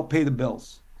 It helped pay the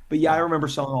bills. But yeah, I remember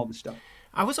selling all this stuff.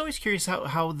 I was always curious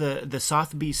how the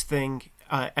Sotheby's thing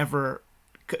ever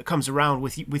comes around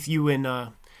with you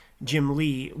and Jim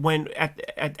Lee. When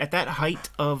at that height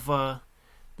of the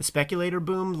speculator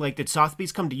boom, like, did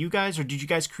Sotheby's come to you guys, or did you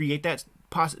guys create that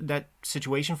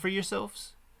situation for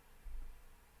yourselves?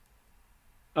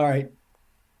 All right,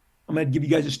 I'm going to give you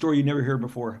guys a story you never heard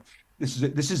before.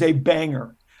 This is a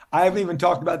banger. I haven't even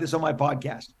talked about this on my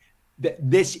podcast.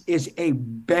 This is a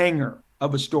banger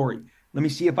of a story. Let me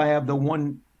see if I have the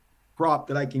one prop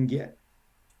that I can get.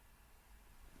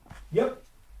 Yep.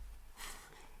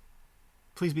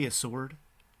 Please be a sword.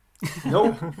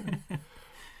 Nope.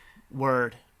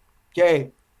 Word.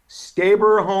 Okay.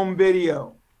 Staber home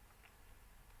video.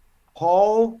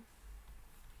 Paul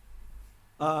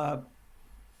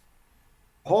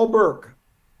Burke,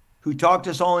 who talked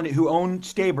us all in, who owned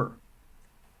Staber.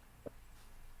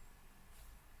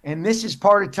 And this is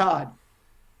part of Todd.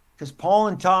 Because Paul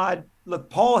and Todd, look,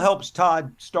 Paul helps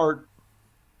Todd start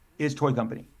his toy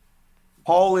company.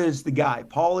 Paul is the guy.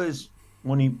 Paul is,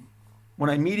 when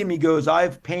I meet him, he goes,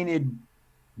 I've painted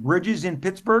bridges in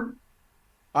Pittsburgh.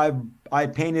 I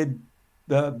painted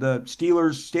the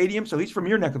Steelers stadium. So he's from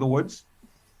your neck of the woods.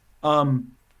 I know.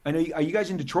 Are you guys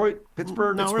in Detroit,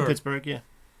 Pittsburgh? No, we're in Pittsburgh. Yeah.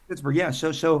 Pittsburgh. Yeah.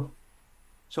 So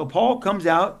Paul comes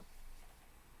out,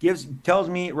 tells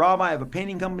me, Rob, I have a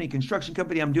painting company, construction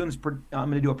company. I'm going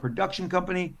to do a production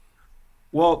company.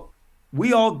 Well,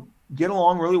 we all get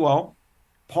along really well.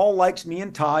 Paul likes me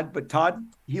and Todd, but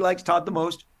he likes Todd the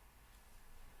most.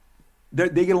 They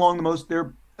get along the most.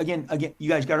 They're again, you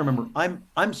guys got to remember,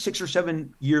 I'm 6 or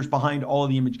 7 years behind all of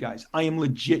the Image guys. I am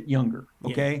legit younger.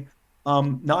 Okay.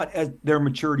 Yeah. Not at their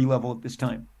maturity level at this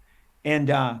time. And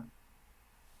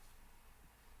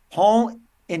Paul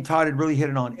and Todd had really hit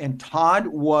it on. And Todd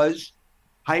was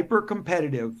hyper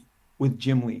competitive with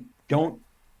Jim Lee. Don't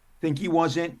think he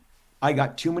wasn't. I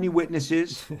got too many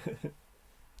witnesses.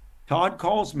 Todd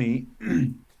calls me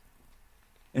and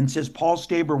says, Paul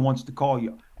Staber wants to call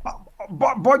you.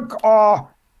 Paul Burke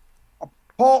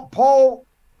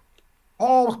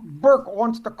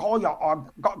wants to call you.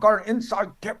 Got an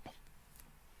inside tip.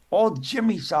 Old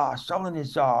Jimmy's selling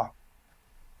his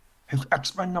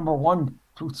X-Men #1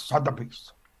 to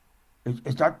Sotheby's.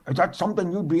 Is that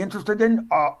something you'd be interested in?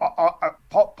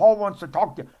 Paul wants to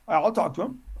talk to you. I'll talk to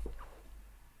him.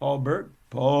 Paul Burke.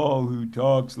 Paul, who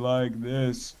talks like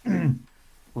this.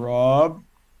 Rob,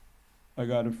 I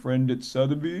got a friend at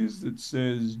Sotheby's that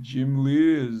says Jim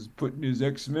Lee is putting his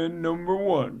X-Men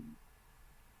 #1.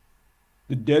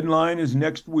 The deadline is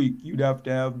next week. You'd have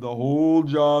to have the whole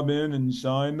job in and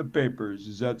sign the papers.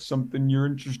 Is that something you're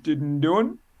interested in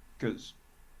doing? Because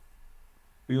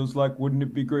feels like, wouldn't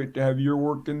it be great to have your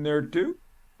work in there too?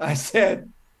 I said,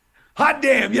 hot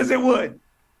damn, yes, it would.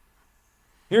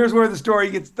 Here's where the story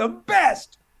gets the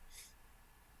best.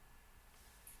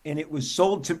 And it was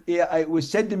it was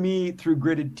said to me through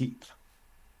gritted teeth.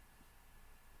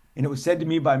 And it was said to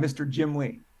me by Mr. Jim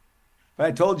Lee. But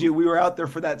I told you we were out there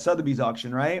for that Sotheby's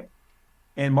auction, right?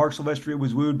 And Mark Silvestri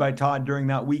was wooed by Todd during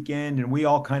that weekend. And we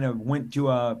all kind of went to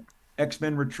a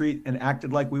X-Men retreat and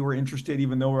acted like we were interested,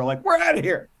 even though we're like, we're out of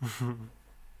here.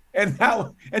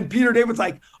 And Peter David's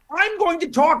like, I'm going to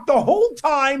talk the whole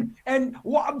time, and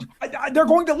they're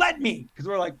going to let me. Because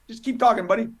we're like, just keep talking,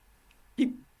 buddy.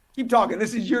 Keep talking.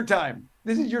 This is your time.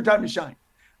 This is your time to shine.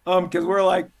 Because we're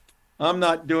like, I'm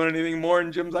not doing anything more.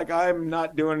 And Jim's like, I'm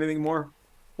not doing anything more.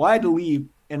 Well, I had to leave,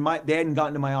 and they hadn't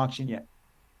gotten to my auction yet.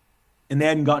 And they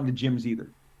hadn't gotten to Jim's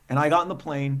either. And I got on the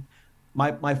plane.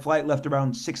 My flight left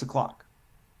around 6:00.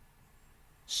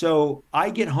 So I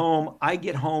get home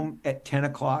at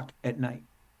 10:00 at night.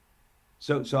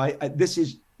 So I this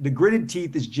is the gritted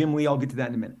teeth is Jim Lee. I'll get to that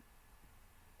in a minute.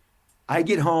 I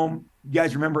get home. You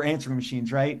guys remember answering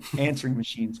machines, right? Answering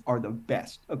machines are the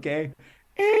best. Okay.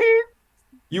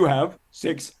 You have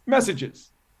 6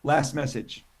 messages. Last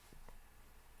message.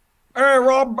 Hey,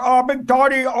 Rob, Big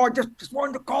Toddy, just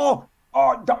wanted to call.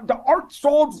 The art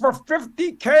sold for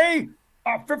 $50K.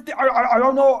 50. I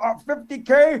don't know.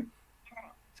 $50K.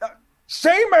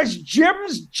 Same as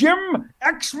Jim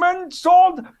X-Men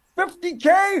sold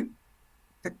 $50K.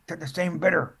 To the same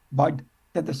bidder, bud.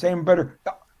 To the same bidder.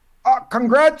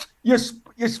 Congrats. You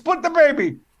split the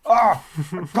baby.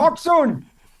 Talk soon.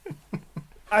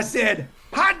 I said,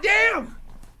 hot damn.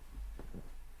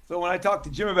 So when I talked to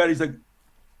Jim about it, he's like,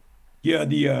 yeah,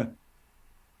 the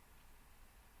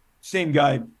same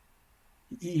guy.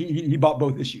 He bought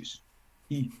both issues.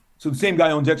 So the same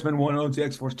guy owns X-Men 1, owns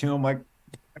X-Force 2. I'm like,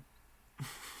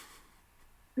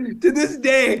 to this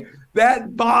day,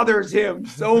 that bothers him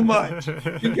so much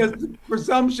because the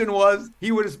presumption was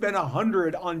he would have spent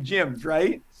 100 on Jim's,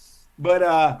 right?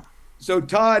 But so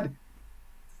Todd,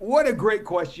 what a great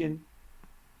question.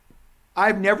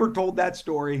 I've never told that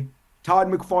story. Todd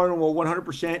McFarlane will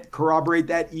 100% corroborate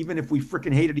that, even if we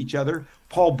freaking hated each other.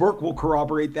 Paul Burke will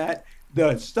corroborate that.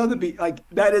 The Sotheby, like,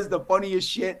 that is the funniest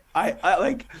shit. I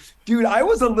like, dude, I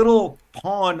was a little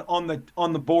pawn on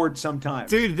the board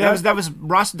sometimes. Dude, that was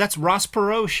Ross. That's Ross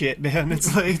Perot shit, man.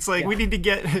 It's like yeah.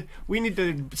 we need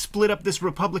to split up this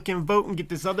Republican vote and get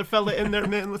this other fella in there,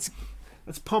 man. Let's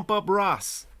pump up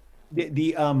Ross.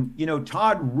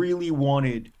 Todd really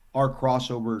wanted our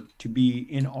crossover to be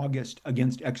in August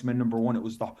against X-Men #1. It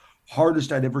was the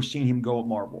hardest I'd ever seen him go at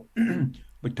Marvel.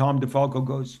 But Tom DeFalco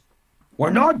goes, we're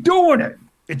not doing it.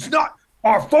 It's not.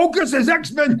 Our focus is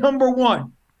X-Men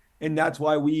 #1. And that's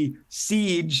why we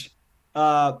siege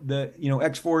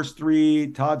X-Force 3,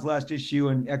 Todd's last issue,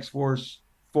 and X-Force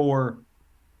 4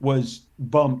 was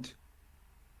bumped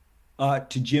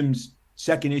to Jim's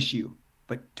second issue.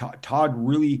 But Todd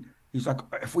really, he's like,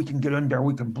 if we can get in there,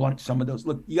 we can blunt some of those.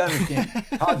 Look, you gotta understand,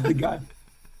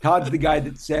 Todd's the guy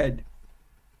that said,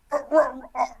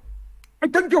 I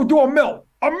think you'll do a mill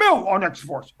on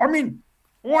X-Force. I mean,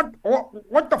 what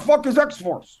the fuck is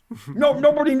X-Force? No,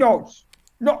 nobody knows.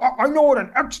 No, I know what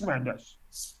an X-Men is.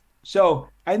 So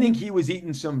I think he was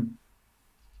eating some.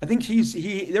 I think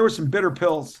there were some bitter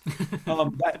pills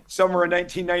that summer of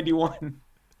 1991.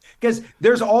 Because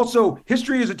there's also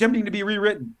history is attempting to be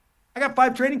rewritten. I got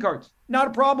 5 trading cards, not a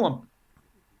problem.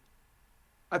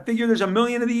 I figure there's a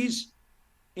million of these.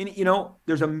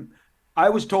 I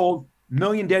was told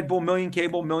million Deadpool, million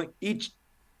Cable, million each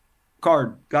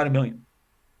card got $1 million.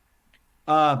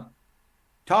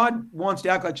 Todd wants to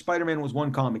act like Spider-Man was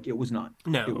one comic. It was not.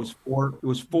 No, it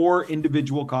was 4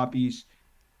 individual copies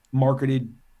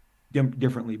marketed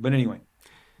differently. But anyway,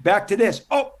 back to this.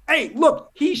 Oh, hey,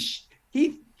 look, he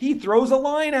throws a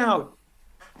line out.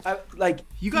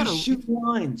 You got to shoot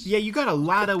lines. Yeah, you got a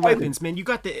lot of weapons, man. You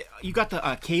got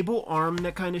the Cable arm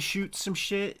that kind of shoots some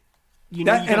shit.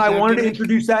 I wanted to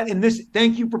introduce that in this.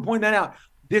 Thank you for pointing that out.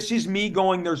 This is me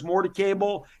going, there's more to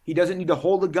Cable. He doesn't need to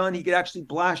hold a gun. He could actually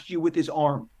blast you with his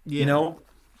arm,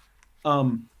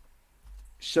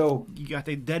 So you got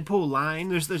the Deadpool line.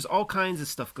 There's all kinds of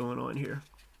stuff going on here.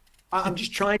 I'm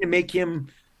just trying to make him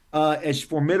as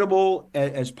formidable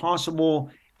as possible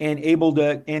and able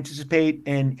to anticipate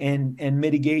and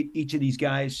mitigate each of these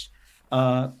guys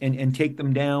and take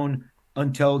them down.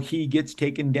 until he gets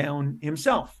taken down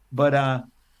himself. But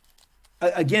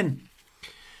again,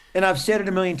 and I've said it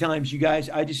a million times, you guys,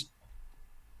 I just,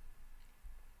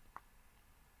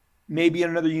 maybe in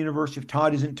another universe, if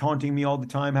Todd isn't taunting me all the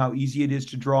time, how easy it is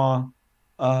to draw,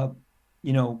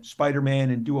 Spider-Man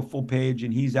and do a full page,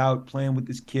 and he's out playing with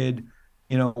this kid,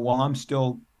 while I'm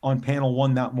still on panel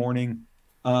 1 that morning.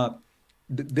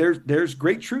 There's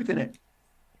great truth in it.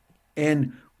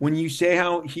 And when you say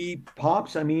how he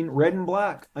pops, I mean, red and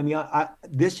black. I mean,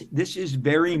 this is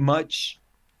very much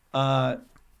a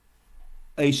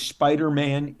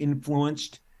Spider-Man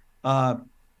influenced. If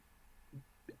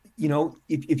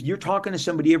you're talking to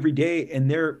somebody every day and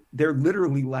they're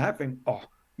literally laughing,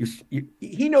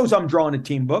 he knows I'm drawing a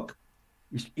team book.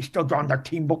 You're still drawing that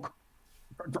team book,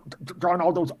 drawing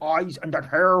all those eyes and that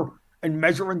hair and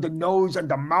measuring the nose and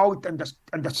the mouth and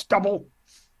the stubble.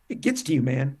 It gets to you,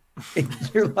 man.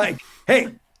 You're like, hey,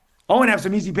 I want to have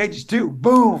some easy pages too.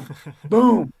 Boom,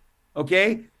 boom.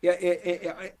 Okay.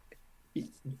 Yeah.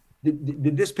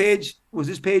 Did this page, was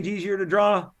this page easier to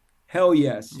draw? Hell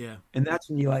yes. Yeah. And that's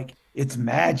when you like, it's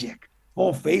magic.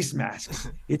 Full face masks.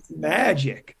 It's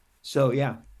magic. So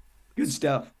yeah, good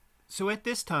stuff. So at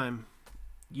this time,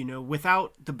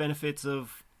 without the benefits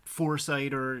of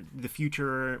foresight or the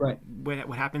future, right,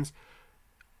 what happens,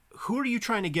 who are you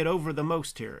trying to get over the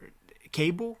most here?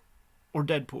 Cable or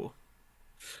Deadpool?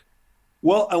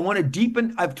 Well, I want to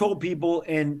deepen. I've told people,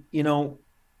 and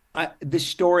this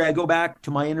story, I go back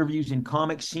to my interviews in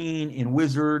Comic Scene, in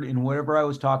Wizard, and whatever I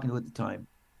was talking to at the time.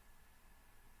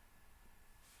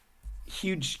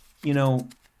 Huge,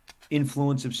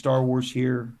 influence of Star Wars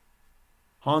here.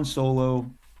 Han Solo,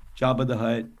 Jabba the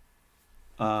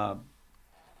Hutt,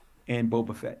 and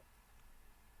Boba Fett.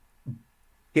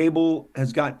 Cable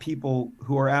has got people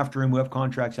who are after him who have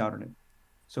contracts out on him.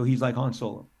 So he's like Han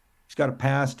Solo. He's got a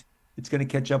past. It's going to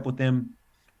catch up with him.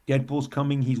 Deadpool's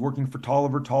coming. He's working for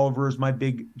Tolliver. Tolliver is my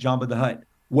big Jabba the Hutt.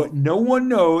 What no one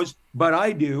knows, but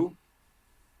I do,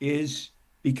 is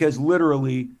because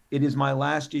literally it is my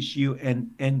last issue.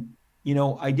 And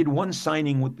I did one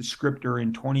signing with the scripter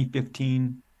in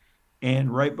 2015.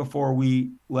 And right before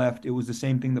we left, it was the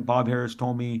same thing that Bob Harris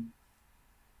told me.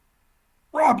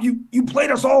 Rob, you played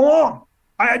us all along.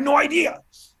 I had no idea.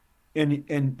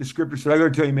 And the scripter said, I got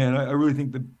to tell you, man, I really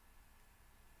think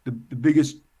the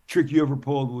biggest trick you ever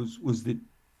pulled was that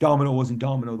Domino wasn't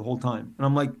Domino the whole time. And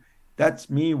I'm like, that's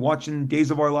me watching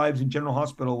Days of Our Lives in General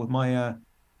Hospital with my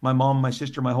mom, my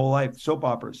sister, my whole life, soap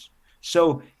operas.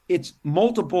 So it's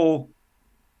multiple,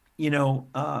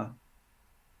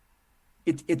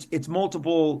 it's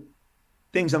multiple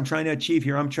things I'm trying to achieve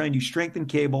here. I'm trying to strengthen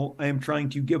Cable. I am trying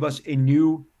to give us a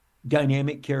new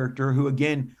dynamic character who,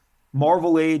 again,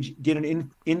 Marvel Age did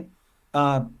an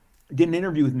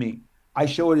interview with me. I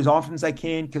show it as often as I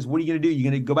can, because what are you going to do? You're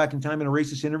going to go back in time and erase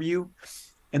this interview?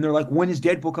 And they're like, when is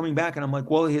Deadpool coming back? And I'm like,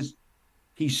 well, he's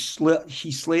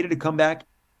slated to come back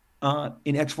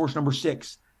in X-Force number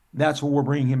 6. That's where we're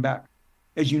bringing him back.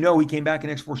 As you know, he came back in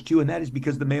X-Force 2, and that is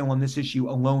because the mail on this issue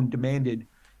alone demanded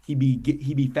he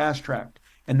be fast-tracked.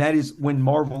 And that is when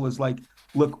Marvel is like,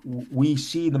 look, we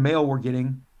see the mail we're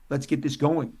getting. Let's get this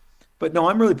going. But no,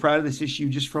 I'm really proud of this issue,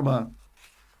 just from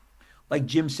like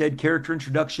Jim said, character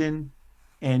introduction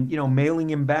and, mailing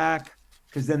him back,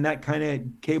 because then that kind of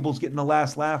Cable's getting the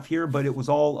last laugh here, but it was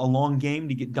all a long game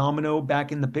to get Domino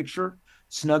back in the picture,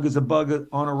 snug as a bug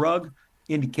on a rug,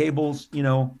 into Cable's,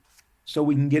 so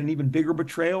we can get an even bigger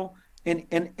betrayal. And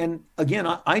again,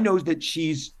 I know that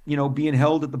she's, being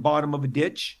held at the bottom of a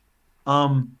ditch,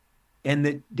 and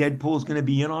that Deadpool is going to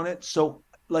be in on it. So,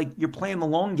 like, you're playing the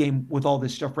long game with all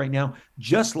this stuff right now.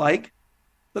 Just like,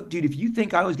 look, dude, if you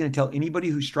think I was going to tell anybody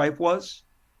who Strife was,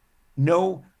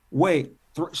 no way.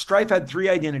 Strife had 3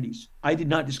 identities. I did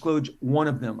not disclose one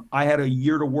of them. I had a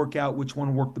year to work out which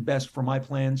one worked the best for my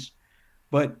plans.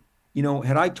 But,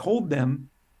 had I told them,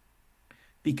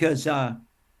 because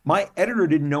my editor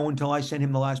didn't know until I sent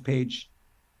him the last page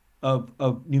of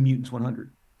New Mutants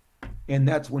 100. And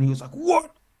that's when he was like,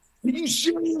 what? Are you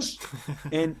serious?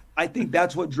 And I think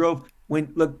that's what drove,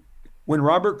 when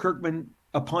Robert Kirkman,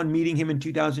 upon meeting him in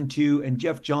 2002, and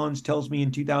Jeff Johns tells me in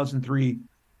 2003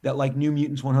 that, like, New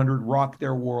Mutants 100 rocked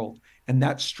their world. And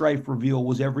that Strife reveal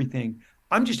was everything.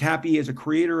 I'm just happy as a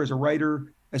creator, as a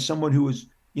writer, as someone who was,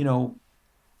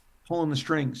 pulling the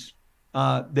strings,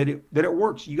 that it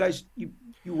works. You guys, you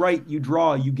write, you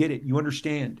draw, you get it, you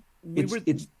understand.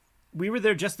 We were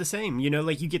there just the same,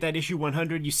 like you get that issue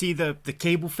 100, you see the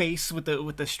Cable face with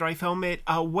the Strife helmet.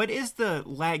 What is the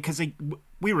lag? Because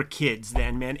we were kids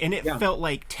then, man, and it felt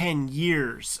like 10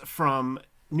 years from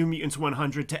New Mutants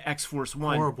 100 to X Force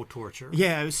 1. Horrible torture.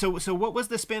 Yeah. So what was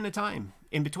the span of time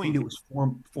in Dude, between? it was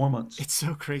 4 months. It's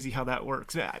so crazy how that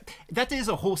works. That is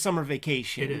a whole summer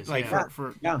vacation. It is, like yeah.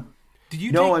 for Yeah. Did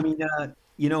you No, take I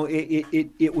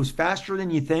mean, it was faster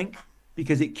than you think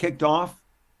because it kicked off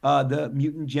the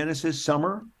Mutant Genesis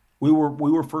summer. We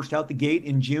were first out the gate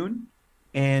in June,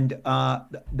 and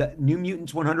the New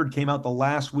Mutants 100 came out the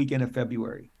last weekend of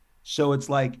February. So it's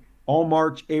like all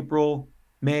March, April,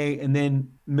 May, and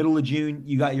then middle of June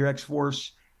you got your X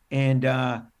Force. And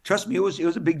trust me, it was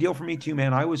a big deal for me too,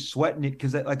 man. I was sweating it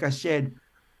because, like I said,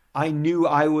 I knew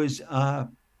I was. I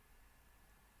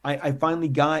finally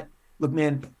got. Look,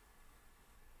 man,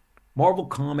 Marvel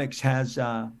Comics has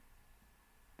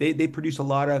they produce a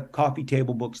lot of coffee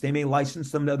table books. They may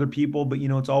license them to other people, but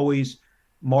it's always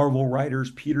Marvel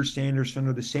writers, Peter Sanderson,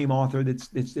 or the same author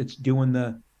that's doing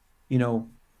the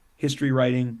history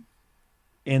writing.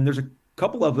 And there's a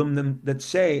couple of them that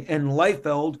say, and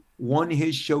Liefeld won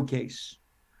his showcase.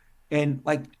 And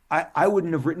like I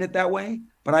wouldn't have written it that way,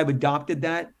 but I've adopted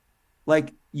that.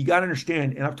 Like, you got to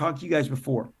understand, and I've talked to you guys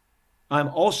before. I'm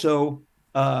also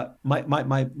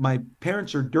my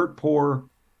parents are dirt poor.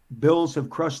 Bills have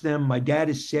crushed them. My dad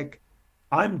is sick.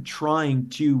 I'm trying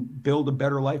to build a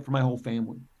better life for my whole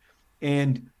family,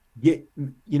 and get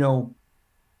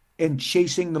and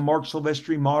chasing the Mark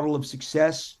Silvestri model of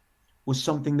success was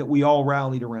something that we all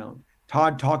rallied around.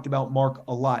 Todd talked about Mark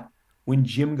a lot. When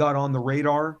Jim got on the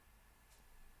radar,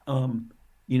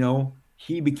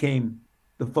 he became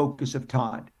the focus of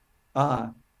Todd.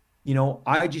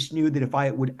 I just knew that if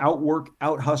I would outwork,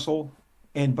 out hustle,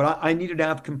 but I needed to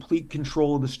have complete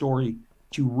control of the story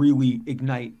to really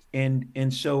ignite.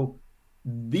 And so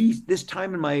this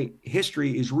time in my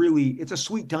history it's a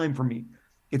sweet time for me.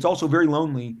 It's also very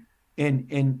lonely.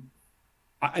 And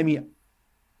I mean,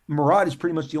 Murad is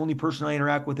pretty much the only person I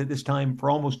interact with at this time for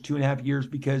almost 2.5 years,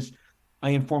 because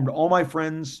I informed all my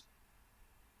friends,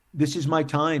 this is my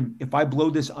time. If I blow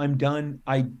this, I'm done.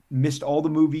 I missed all the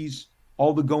movies,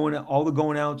 all the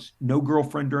going outs, no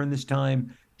girlfriend during this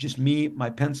time, just me, my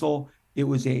pencil. It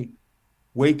was a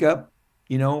wake up,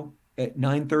 at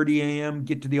 9:30 a.m.,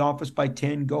 get to the office by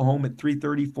 10, go home at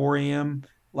 3:30, 4 a.m.,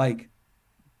 like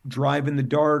drive in the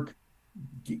dark,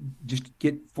 just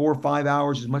get 4 or 5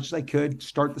 hours, as much as I could,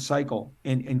 start the cycle.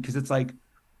 And because it's like,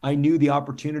 I knew the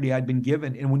opportunity I'd been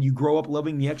given. And when you grow up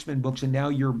loving the X-Men books and now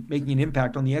you're making an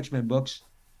impact on the X-Men books,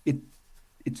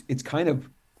 it's kind of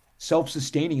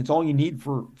self-sustaining. It's all you need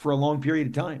for a long period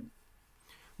of time.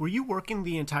 Were you working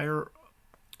the entire,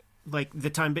 like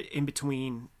the time in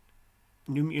between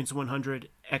New Mutants 100,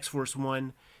 X-Force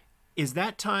 1, is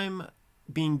that time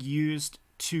being used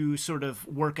to sort of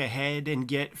work ahead and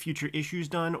get future issues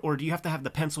done, or do you have to have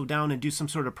the pencil down and do some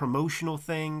sort of promotional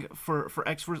thing for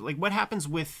X-Force? Like, what happens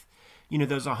with,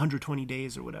 those 120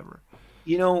 days or whatever?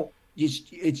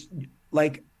 It's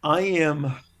like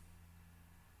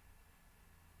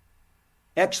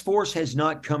X-Force has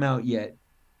not come out yet,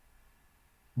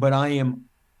 but I am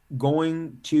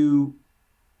going to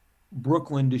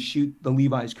Brooklyn to shoot the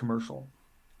Levi's commercial.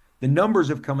 The numbers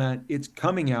have come out. It's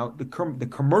coming out. The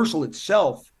commercial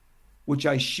itself, which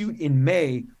I shoot in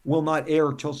May, will not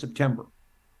air till September.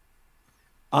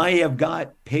 I have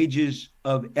got pages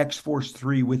of X-Force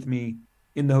 3 with me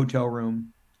in the hotel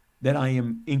room that I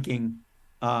am inking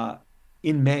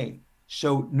in May.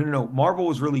 So no. Marvel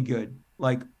was really good.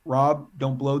 Like, Rob,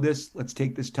 don't blow this. Let's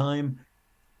take this time.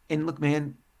 And look,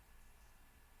 man,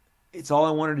 it's all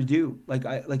I wanted to do.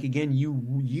 Again,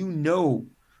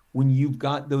 when you've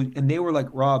got those, and they were like,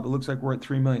 Rob, it looks like we're at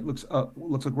 3 million. Looks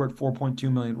like we're at 4.2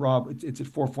 million. Rob, it's at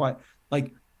 4.5.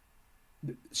 Like,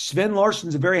 Sven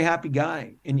Larsson's a very happy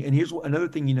guy. And here's another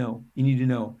thing you need to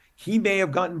know. He may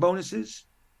have gotten bonuses.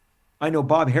 I know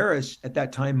Bob Harris at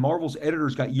that time, Marvel's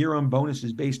editors got year-end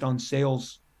bonuses based on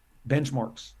sales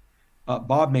benchmarks.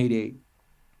 Bob made a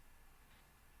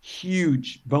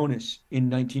huge bonus in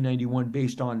 1991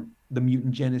 based on the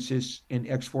Mutant Genesis and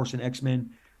X-Force and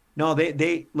X-Men. No,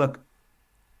 they look,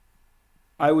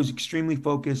 I was extremely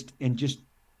focused and just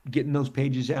getting those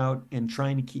pages out and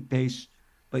trying to keep pace.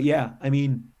 But yeah, I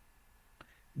mean,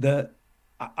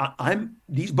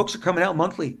 these books are coming out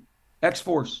monthly.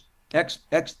 X-Force, X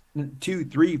 2,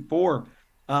 3, 4,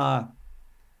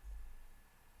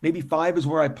 maybe 5 is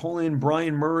where I pull in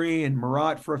Brian Murray and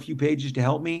Marat for a few pages to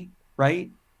help me,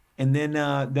 right? And then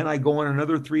I go on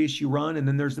another 3-issue run, and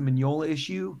then there's the Mignola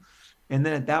issue, and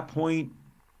then at that point,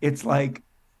 it's like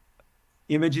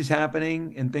Image is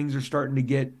happening and things are starting to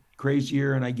get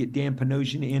crazier, and I get Dan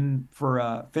Panosian in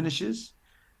for finishes.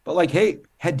 But like, hey,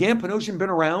 had Dan Panosian been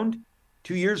around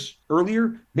 2 years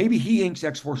earlier, maybe he inks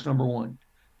X-Force #1.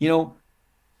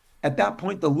 at that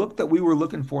point, the look that we were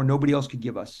looking for, nobody else could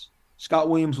give us. Scott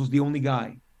Williams was the only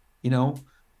guy, you know.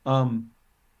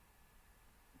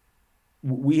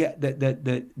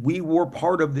 That we were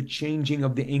part of the changing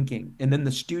of the inking, and then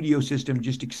the studio system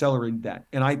just accelerated that.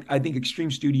 And I think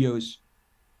Extreme Studios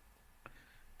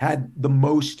had the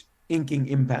most inking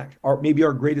impact. Maybe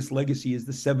our greatest legacy is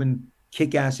the 7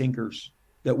 kick-ass inkers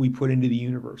that we put into the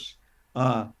universe.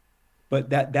 But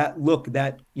that look,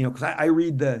 that, you know, because I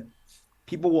read the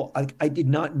people will. I did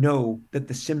not know that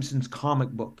the Simpsons comic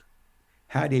book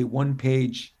had a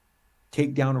 1-page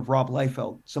takedown of Rob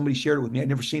Liefeld. Somebody shared it with me. I'd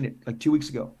never seen it, like 2 weeks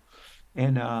ago.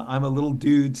 And I'm a little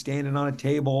dude standing on a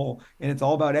table, and it's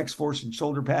all about X-Force and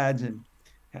shoulder pads, and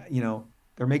you know,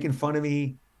 they're making fun of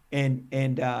me, and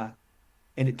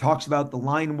it talks about the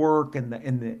line work and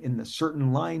the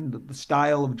certain line, the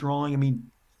style of drawing. I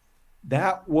mean,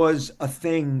 that was a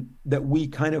thing that we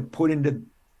kind of put into,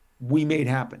 we made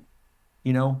happen,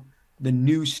 you know, the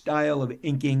new style of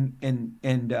inking.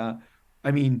 And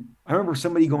I mean, I remember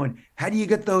somebody going, how do you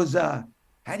get those, oh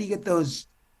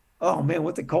man,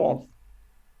 what's it called?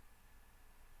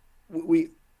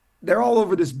 They're all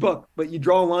over this book, but you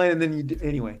draw a line and then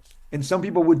anyway. And some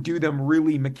people would do them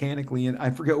really mechanically, and I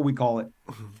forget what we call it.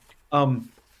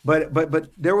 But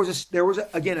there was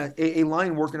again a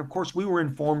line work, and of course we were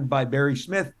informed by Barry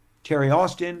Smith, Terry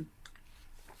Austin,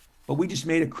 but we just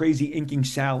made a crazy inking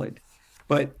salad.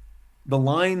 But the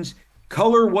lines,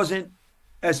 color wasn't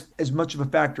as much of a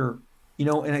factor, you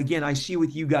know. And again, I see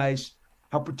with you guys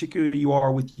how particular you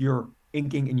are with your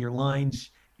inking and your lines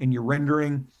and your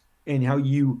rendering, and how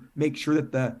you make sure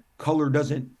that the color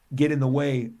doesn't get in the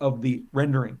way of the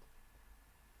rendering.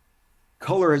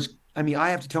 Color is, I mean,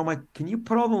 I have to tell can you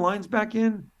put all the lines back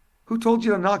in? Who told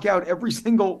you to knock out every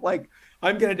single, like,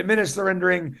 I'm going to diminish the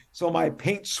rendering so my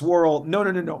paint swirl.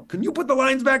 No. Can you put the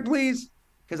lines back, please?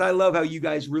 Because I love how you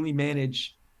guys really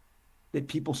manage that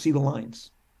people see the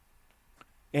lines.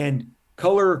 And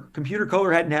computer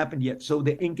color hadn't happened yet. So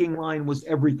the inking line was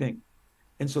everything.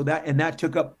 And so that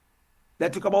took up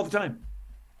all the time.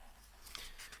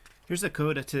 Here's a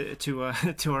coda to our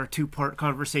 2-part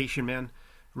conversation, man.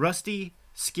 Rusty,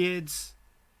 Skids,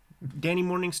 Danny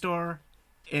Morningstar,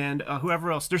 and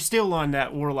whoever else. They're still on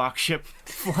that Warlock ship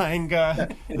flying. They're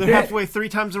halfway 3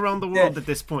 times around the world at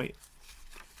this point.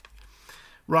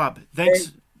 Rob,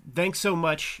 thanks so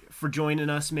much for joining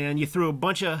us, man. You threw a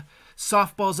bunch of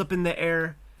softballs up in the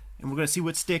air, and we're going to see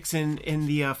what sticks in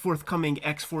the forthcoming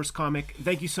X-Force comic.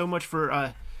 Thank you so much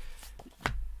for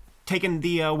taking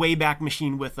the Wayback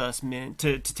Machine with us, man,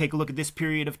 to take a look at this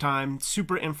period of time,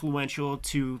 super influential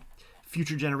to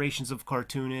future generations of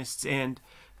cartoonists, and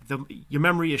your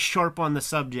memory is sharp on the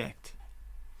subject.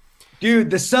 Dude,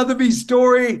 the Sotheby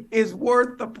story is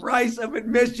worth the price of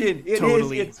admission. It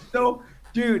totally is. It's so,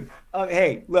 dude.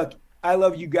 Hey, look, I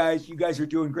love you guys. You guys are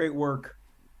doing great work.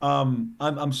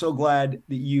 I'm so glad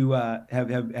that you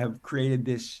have created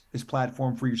this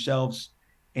platform for yourselves,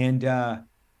 and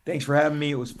thanks for having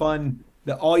me. It was fun.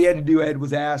 All you had to do, Ed,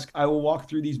 was ask. I will walk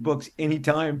through these books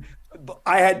anytime.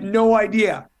 I had no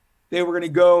idea they were going to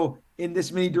go in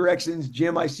this many directions.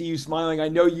 Jim, I see you smiling. I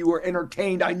know you were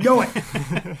entertained. I know it.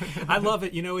 I love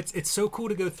it. You know, it's so cool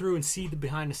to go through and see the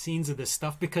behind the scenes of this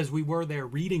stuff, because we were there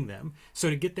reading them.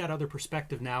 So to get that other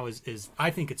perspective now is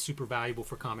I think it's super valuable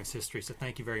for comics history. So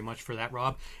thank you very much for that,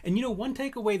 Rob. And you know, one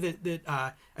takeaway that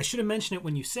I should have mentioned it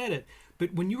when you said it,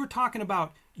 but when you were talking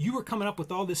about you were coming up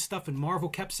with all this stuff and Marvel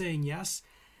kept saying yes,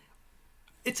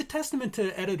 it's a testament to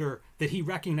the editor that he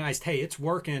recognized, hey, it's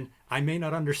working. I may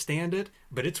not understand it,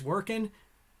 but it's working.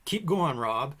 Keep going,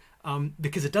 Rob,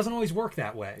 because it doesn't always work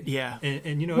that way. Yeah.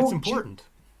 And you know, it's important.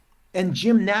 And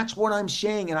Jim, that's what I'm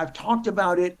saying. And I've talked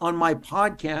about it on my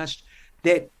podcast,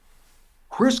 that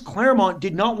Chris Claremont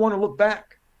did not want to look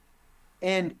back.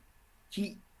 And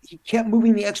he kept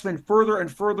moving the X-Men further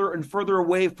and further and further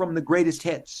away from the greatest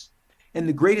hits. And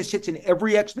the greatest hits in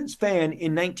every X-Men's fan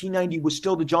in 1990 was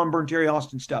still the John Byrne, Terry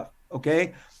Austin stuff.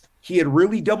 Okay. He had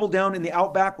really doubled down in the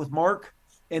Outback with Mark,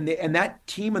 and that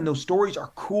team and those stories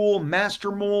are cool.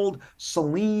 Master Mold,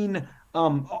 Selene,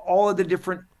 all of the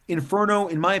different. Inferno,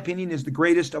 in my opinion, is the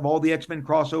greatest of all the X-Men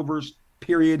crossovers,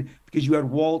 period, because you had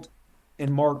Walt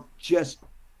and Mark just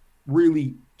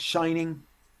really shining.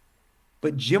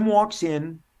 But Jim walks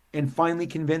in and finally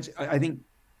I think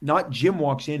not Jim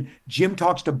walks in. Jim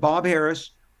talks to Bob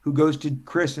Harris, who goes to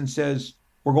Chris and says,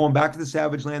 we're going back to the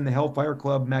Savage Land, the Hellfire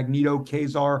Club, Magneto,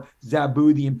 Kazar,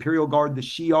 Zabu, the Imperial Guard, the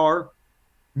Shi'ar.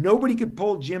 Nobody could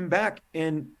pull Jim back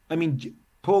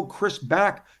pull Chris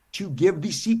back to give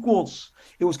the sequels.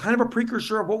 It was kind of a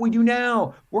precursor of what we do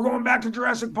now. We're going back to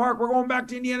Jurassic Park. We're going back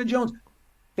to Indiana Jones.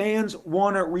 fans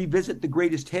want to revisit the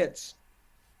greatest hits.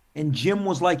 And Jim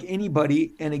was like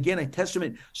anybody. And again, a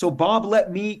testament. So Bob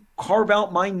let me carve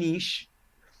out my niche.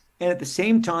 And at the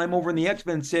same time, over in the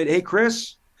X-Men said, hey,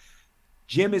 Chris,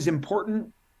 Jim is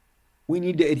important. We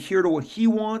need to adhere to what he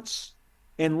wants.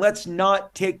 And let's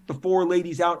not take the four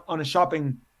ladies out on a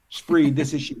shopping spree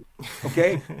this issue.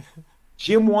 Okay?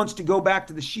 Jim wants to go back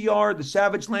to the Shi'ar, the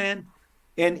Savage Land.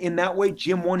 And in that way,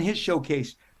 Jim won his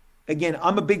showcase. Again,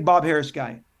 I'm a big Bob Harris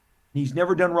guy. He's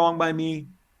never done wrong by me.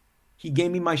 He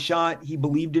gave me my shot. He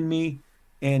believed in me.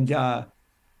 And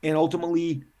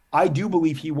ultimately, I do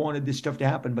believe he wanted this stuff to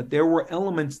happen. But there were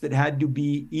elements that had to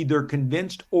be either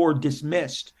convinced or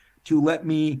dismissed to let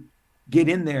me get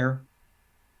in there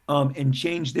and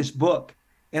change this book.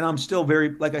 And I'm still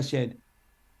very, like I said,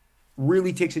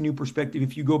 really takes a new perspective.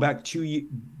 If you go back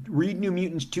read New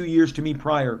Mutants 2 years to me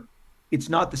prior, it's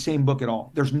not the same book at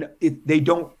all. They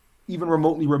don't even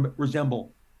remotely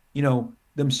resemble,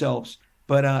 themselves.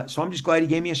 But so I'm just glad he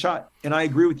gave me a shot. And I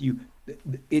agree with you.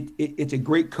 It's a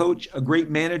great coach, a great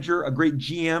manager, a great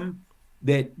GM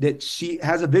that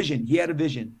has a vision. He had a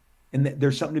vision. And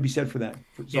there's something to be said for that.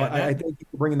 So I thank you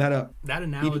for bringing that up. That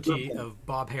analogy of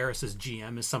Bob Harris as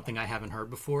GM is something I haven't heard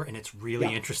before, and it's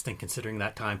really interesting considering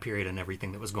that time period and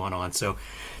everything that was going on. So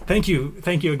thank you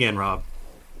again, Rob.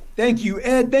 Thank you,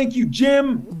 Ed. Thank you,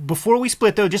 Jim. Before we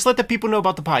split, though, just let the people know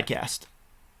about the podcast.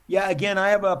 Yeah, again, I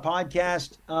have a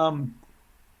podcast.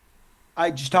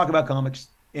 I just talk about comics,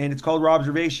 and it's called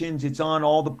Robservations. It's on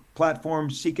all the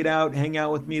platforms. Seek it out. Hang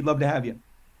out with me. I'd love to have you.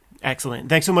 Excellent.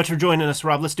 Thanks so much for joining us,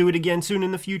 Rob. Let's do it again soon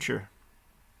in the future.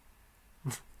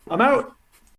 I'm out.